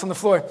puddled mass on the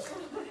floor.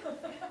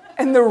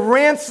 And the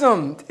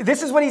ransomed,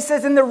 this is what he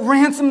says, and the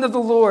ransomed of the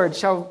Lord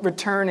shall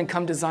return and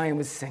come to Zion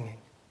with singing.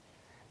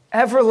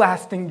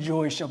 Everlasting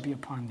joy shall be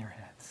upon their heads.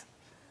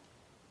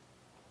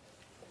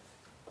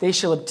 They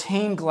shall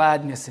obtain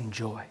gladness and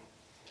joy,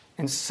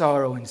 and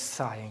sorrow and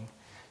sighing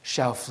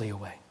shall flee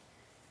away.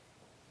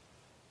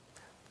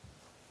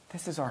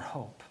 This is our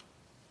hope.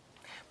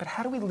 But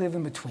how do we live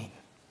in between?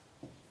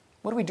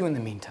 What do we do in the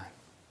meantime?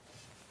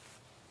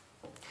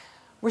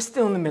 We're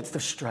still in the midst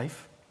of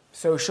strife,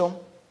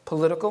 social,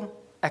 political,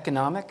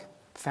 economic,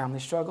 family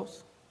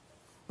struggles.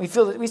 We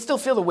still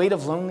feel the weight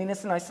of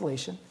loneliness and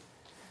isolation.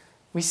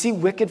 We see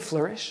wicked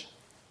flourish.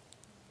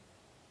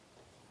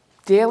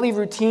 Daily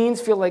routines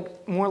feel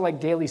more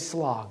like daily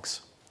slogs,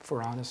 if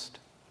we're honest.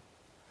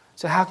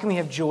 So how can we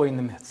have joy in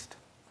the midst?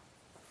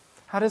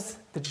 How does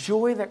the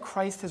joy that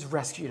Christ has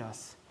rescued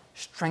us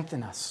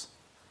strengthen us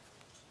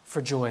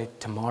for joy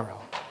tomorrow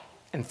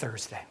and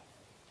Thursday?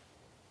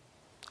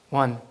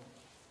 1,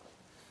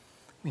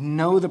 we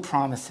know the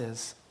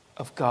promises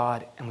of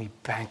God and we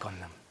bank on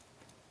them.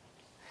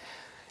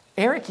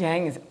 Eric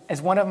Yang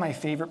is one of my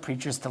favorite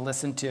preachers to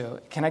listen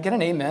to. Can I get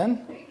an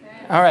amen? Amen.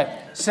 All right,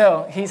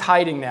 so he's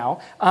hiding now.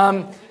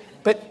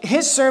 But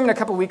his sermon a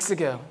couple weeks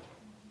ago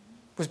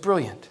was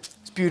brilliant.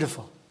 It's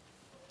beautiful.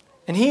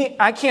 And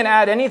I can't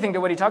add anything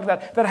to what he talked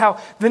about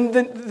how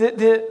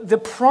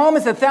the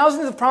promise, the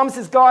thousands of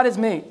promises God has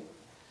made,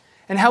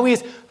 and how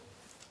he's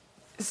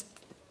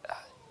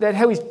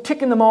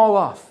ticking them all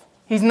off.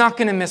 He's not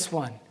going to miss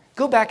one.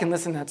 Go back and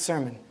listen to that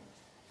sermon.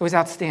 It was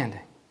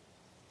outstanding.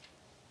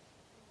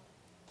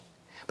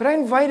 But I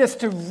invite us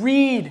to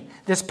read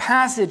this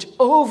passage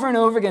over and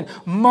over again.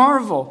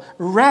 Marvel,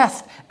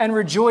 rest, and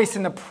rejoice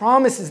in the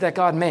promises that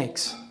God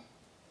makes.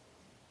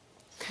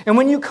 And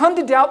when you come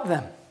to doubt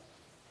them,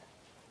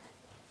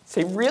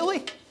 say,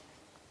 really?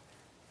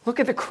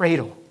 Look at the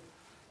cradle.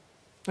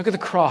 Look at the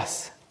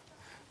cross.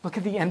 Look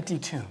at the empty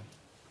tomb.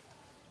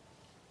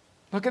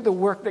 Look at the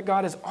work that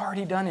God has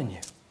already done in you.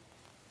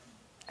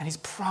 And he's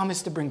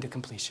promised to bring to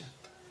completion.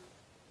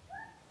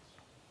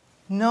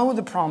 Know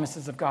the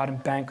promises of God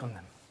and bank on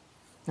them.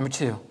 Number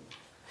 2,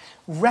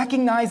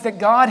 recognize that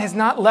God has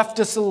not left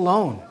us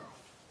alone.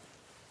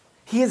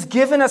 He has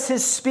given us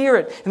his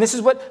Spirit. And this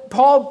is what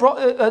Paul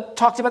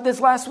talked about this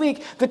last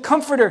week. The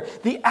Comforter,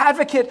 the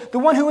Advocate, the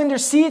one who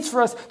intercedes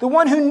for us, the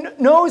one who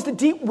knows the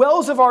deep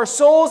wells of our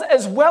souls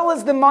as well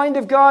as the mind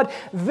of God.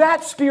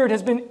 That Spirit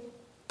has been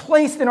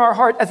placed in our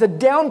heart as a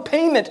down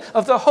payment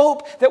of the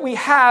hope that we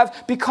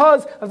have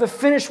because of the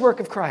finished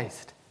work of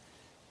Christ.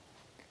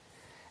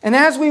 And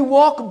as we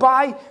walk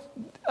by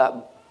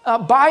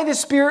the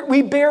Spirit,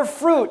 we bear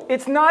fruit.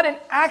 It's not an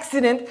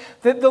accident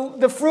that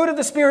the fruit of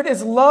the Spirit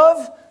is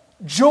love,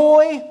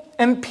 joy,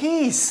 and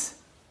peace,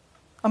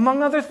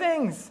 among other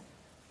things.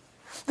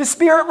 The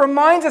Spirit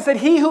reminds us that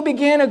he who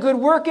began a good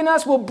work in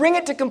us will bring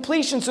it to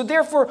completion. So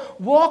therefore,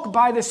 walk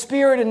by the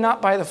Spirit and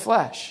not by the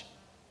flesh.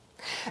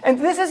 And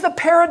this is the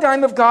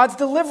paradigm of God's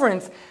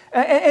deliverance.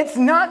 It's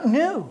not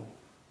new.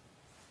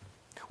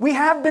 We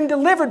have been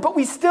delivered, but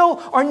we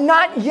still are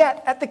not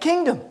yet at the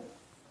kingdom.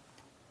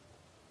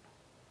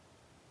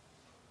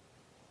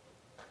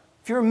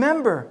 If you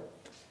remember,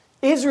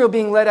 Israel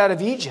being led out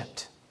of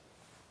Egypt,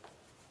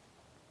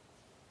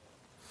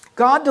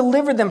 God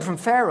delivered them from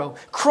Pharaoh,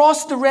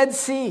 crossed the Red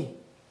Sea,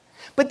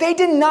 but they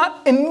did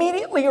not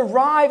immediately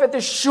arrive at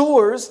the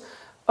shores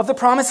of the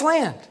Promised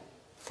Land.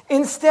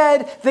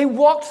 Instead, they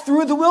walked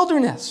through the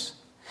wilderness,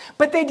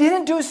 but they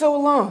didn't do so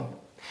alone.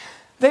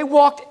 They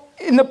walked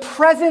in the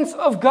presence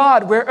of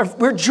God,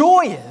 where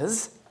joy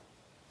is,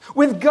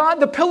 with God,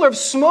 the pillar of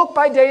smoke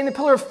by day and the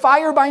pillar of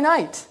fire by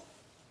night.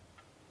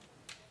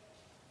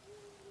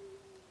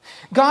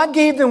 God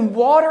gave them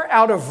water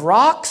out of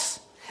rocks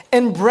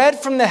and bread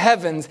from the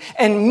heavens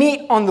and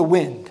meat on the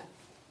wind.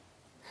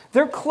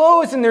 Their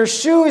clothes and their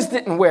shoes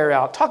didn't wear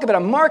out. Talk about a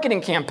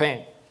marketing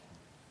campaign.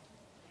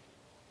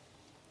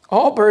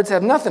 All birds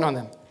have nothing on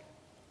them.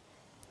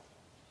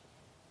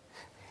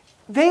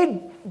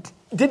 Did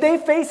they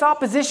face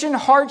opposition,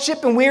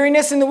 hardship, and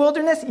weariness in the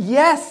wilderness?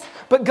 Yes,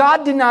 but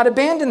God did not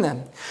abandon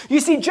them.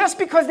 You see, just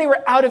because they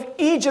were out of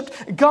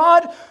Egypt,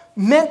 God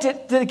meant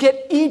it to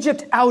get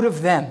Egypt out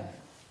of them.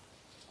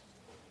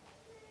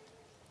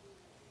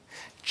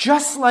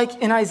 Just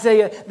like in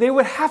Isaiah, they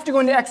would have to go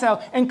into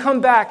exile and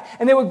come back.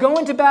 And they would go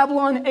into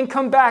Babylon and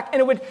come back.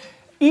 And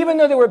even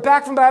though they were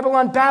back from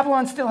Babylon,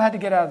 Babylon still had to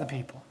get out of the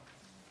people.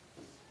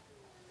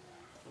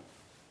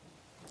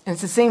 And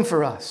it's the same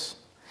for us.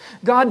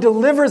 God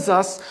delivers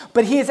us,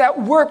 but he is at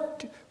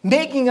work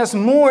making us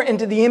more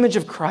into the image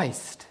of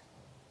Christ.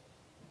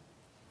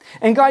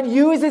 And God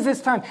uses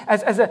this time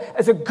as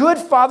a good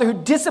father who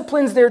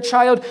disciplines their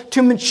child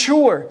to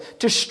mature,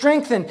 to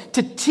strengthen,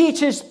 to teach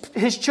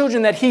his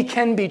children that he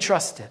can be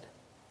trusted.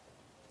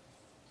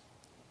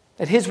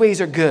 That his ways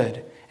are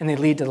good and they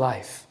lead to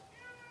life.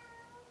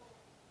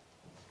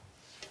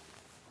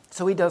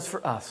 So he does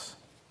for us.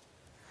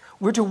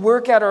 We're to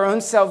work out our own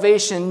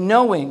salvation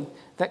knowing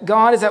that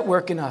God is at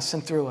work in us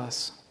and through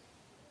us.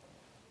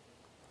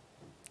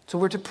 So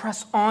we're to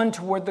press on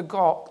toward the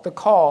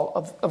call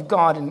of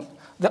God and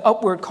the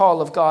upward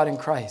call of God in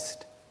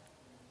Christ.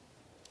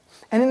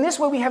 And in this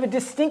way, we have a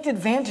distinct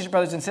advantage,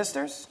 brothers and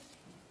sisters,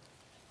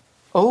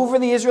 over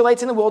the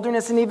Israelites in the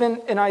wilderness and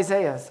even in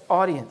Isaiah's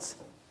audience.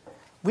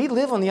 We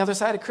live on the other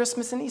side of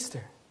Christmas and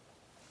Easter.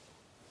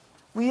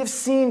 We have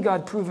seen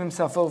God prove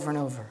himself over and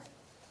over.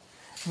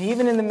 And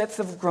even in the midst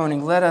of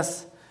groaning, let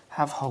us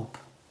have hope.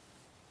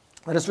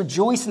 Let us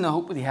rejoice in the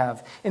hope we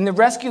have, in the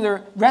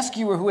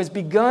rescuer who has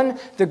begun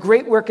the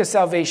great work of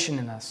salvation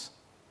in us.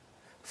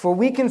 For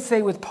we can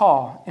say with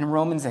Paul in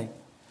Romans 8,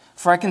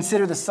 "For I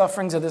consider the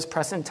sufferings of this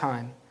present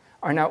time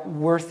are not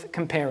worth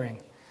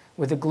comparing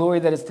with the glory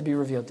that is to be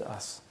revealed to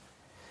us.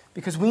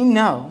 Because we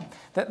know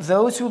that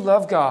those who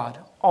love God,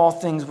 all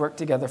things work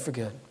together for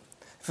good,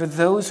 for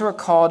those who are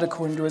called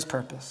according to his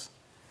purpose.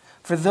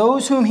 For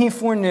those whom he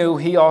foreknew,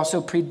 he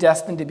also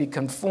predestined to be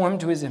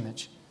conformed to his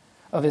image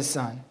of his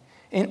Son,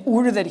 in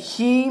order that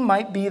he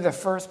might be the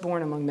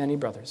firstborn among many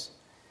brothers.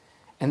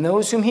 And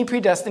those whom he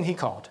predestined, he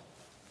called.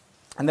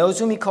 And those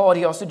whom he called,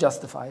 he also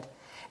justified.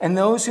 And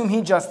those whom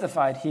he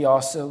justified, he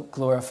also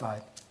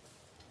glorified."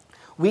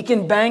 We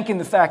can bank in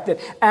the fact that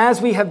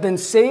as we have been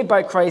saved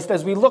by Christ,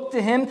 as we look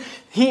to him,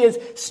 he is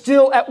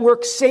still at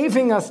work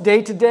saving us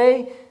day to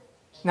day.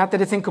 Not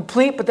that it's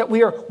incomplete, but that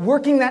we are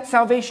working that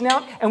salvation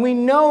out, and we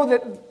know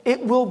that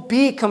it will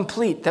be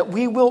complete, that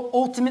we will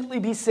ultimately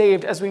be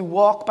saved as we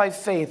walk by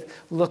faith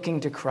looking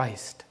to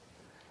Christ.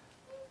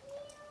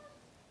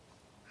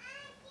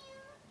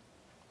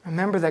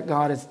 Remember that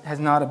God has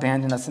not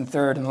abandoned us. And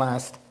third and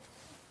last,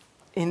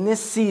 in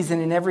this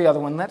season and every other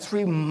one, let's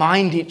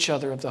remind each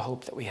other of the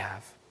hope that we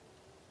have.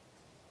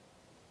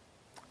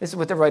 This is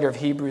what the writer of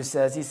Hebrews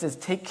says. He says,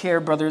 "Take care,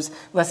 brothers,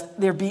 lest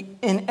there be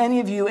in any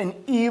of you an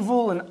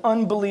evil and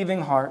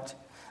unbelieving heart,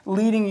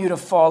 leading you to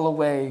fall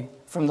away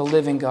from the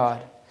living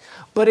God.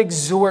 But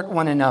exhort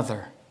one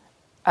another,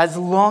 as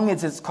long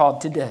as it's called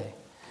today,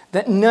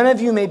 that none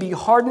of you may be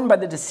hardened by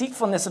the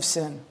deceitfulness of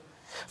sin.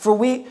 For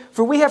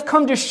we have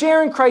come to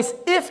share in Christ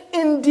if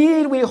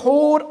indeed we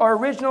hold our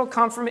original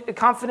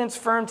confidence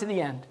firm to the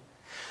end.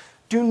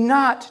 Do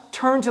not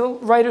turn to the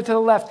right or to the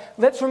left.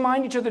 Let's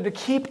remind each other to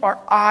keep our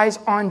eyes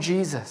on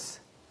Jesus.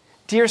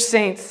 Dear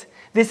saints,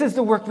 this is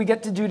the work we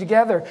get to do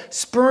together,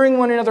 spurring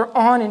one another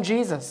on in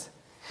Jesus.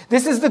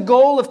 This is the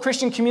goal of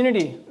Christian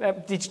community,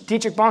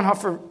 Dietrich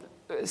Bonhoeffer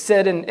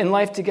said in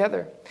Life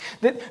Together.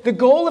 The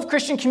goal of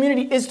Christian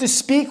community is to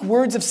speak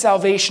words of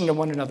salvation to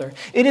one another.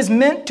 It is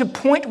meant to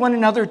point one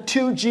another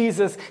to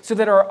Jesus so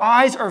that our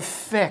eyes are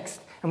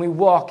fixed and we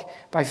walk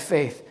by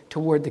faith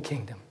toward the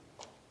kingdom.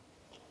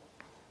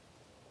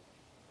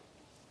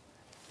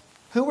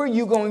 Who are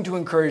you going to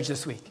encourage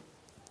this week?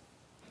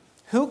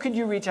 Who could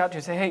you reach out to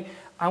and say, "Hey,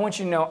 I want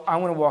you to know I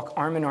want to walk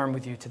arm in arm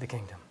with you to the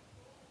kingdom"?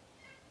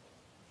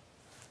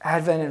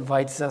 Advent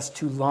invites us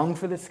to long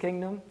for this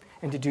kingdom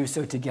and to do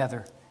so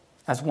together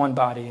as one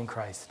body in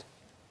Christ.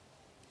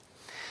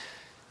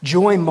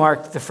 Joy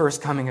marked the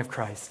first coming of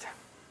Christ.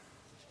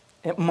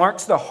 It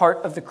marks the heart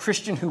of the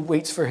Christian who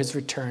waits for his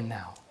return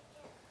now.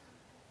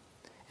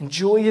 And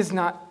joy is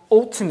not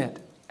ultimate.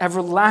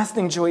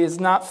 Everlasting joy is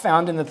not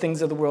found in the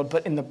things of the world,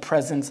 but in the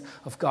presence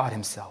of God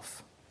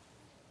himself.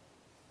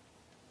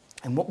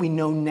 And what we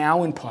know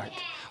now in part,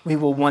 we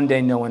will one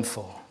day know in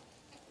full.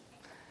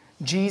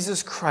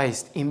 Jesus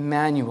Christ,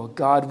 Emmanuel,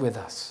 God with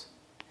us.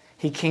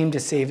 He came to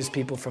save his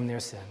people from their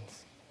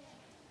sins.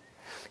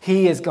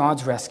 He is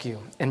God's rescue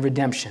and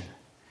redemption.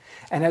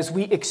 And as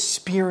we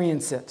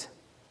experience it,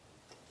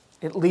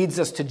 it leads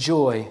us to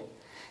joy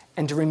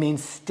and to remain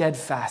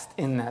steadfast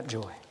in that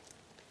joy.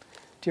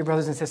 Dear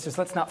brothers and sisters,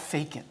 let's not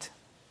fake it,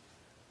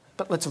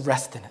 but let's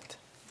rest in it.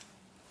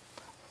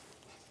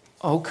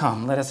 Oh,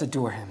 come, let us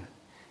adore him,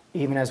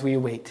 even as we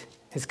await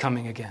his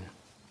coming again.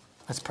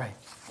 Let's pray.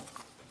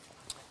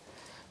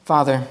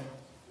 Father,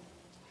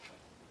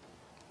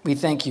 we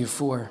thank you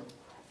for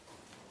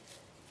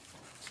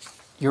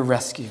your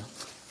rescue.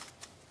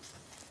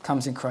 It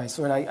comes in Christ.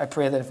 Lord, I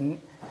pray that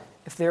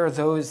if there are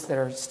those that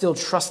are still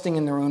trusting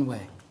in their own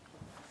way,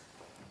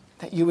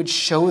 that you would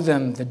show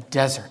them the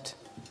desert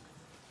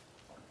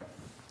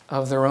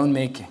of their own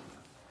making.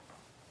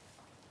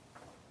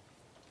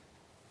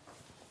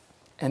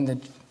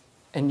 And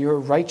your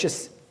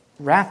righteous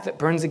wrath that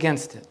burns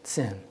against it,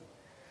 sin.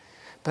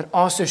 But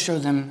also show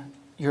them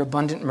your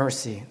abundant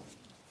mercy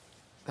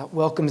that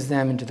welcomes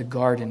them into the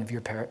garden of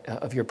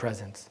your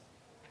presence.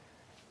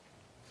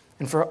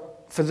 And for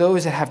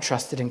those that have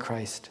trusted in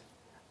Christ,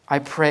 I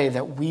pray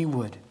that we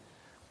would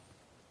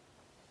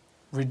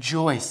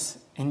rejoice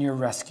in your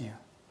rescue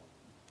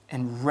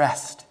and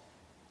rest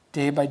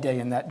day by day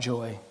in that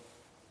joy,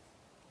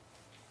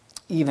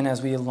 even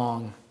as we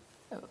long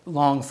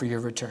for your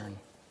return.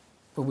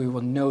 But we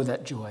will know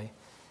that joy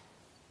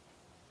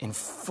in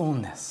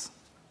fullness.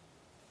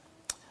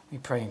 We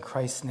pray in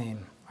Christ's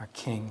name, our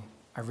King,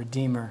 our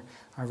Redeemer,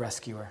 our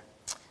Rescuer.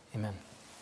 Amen.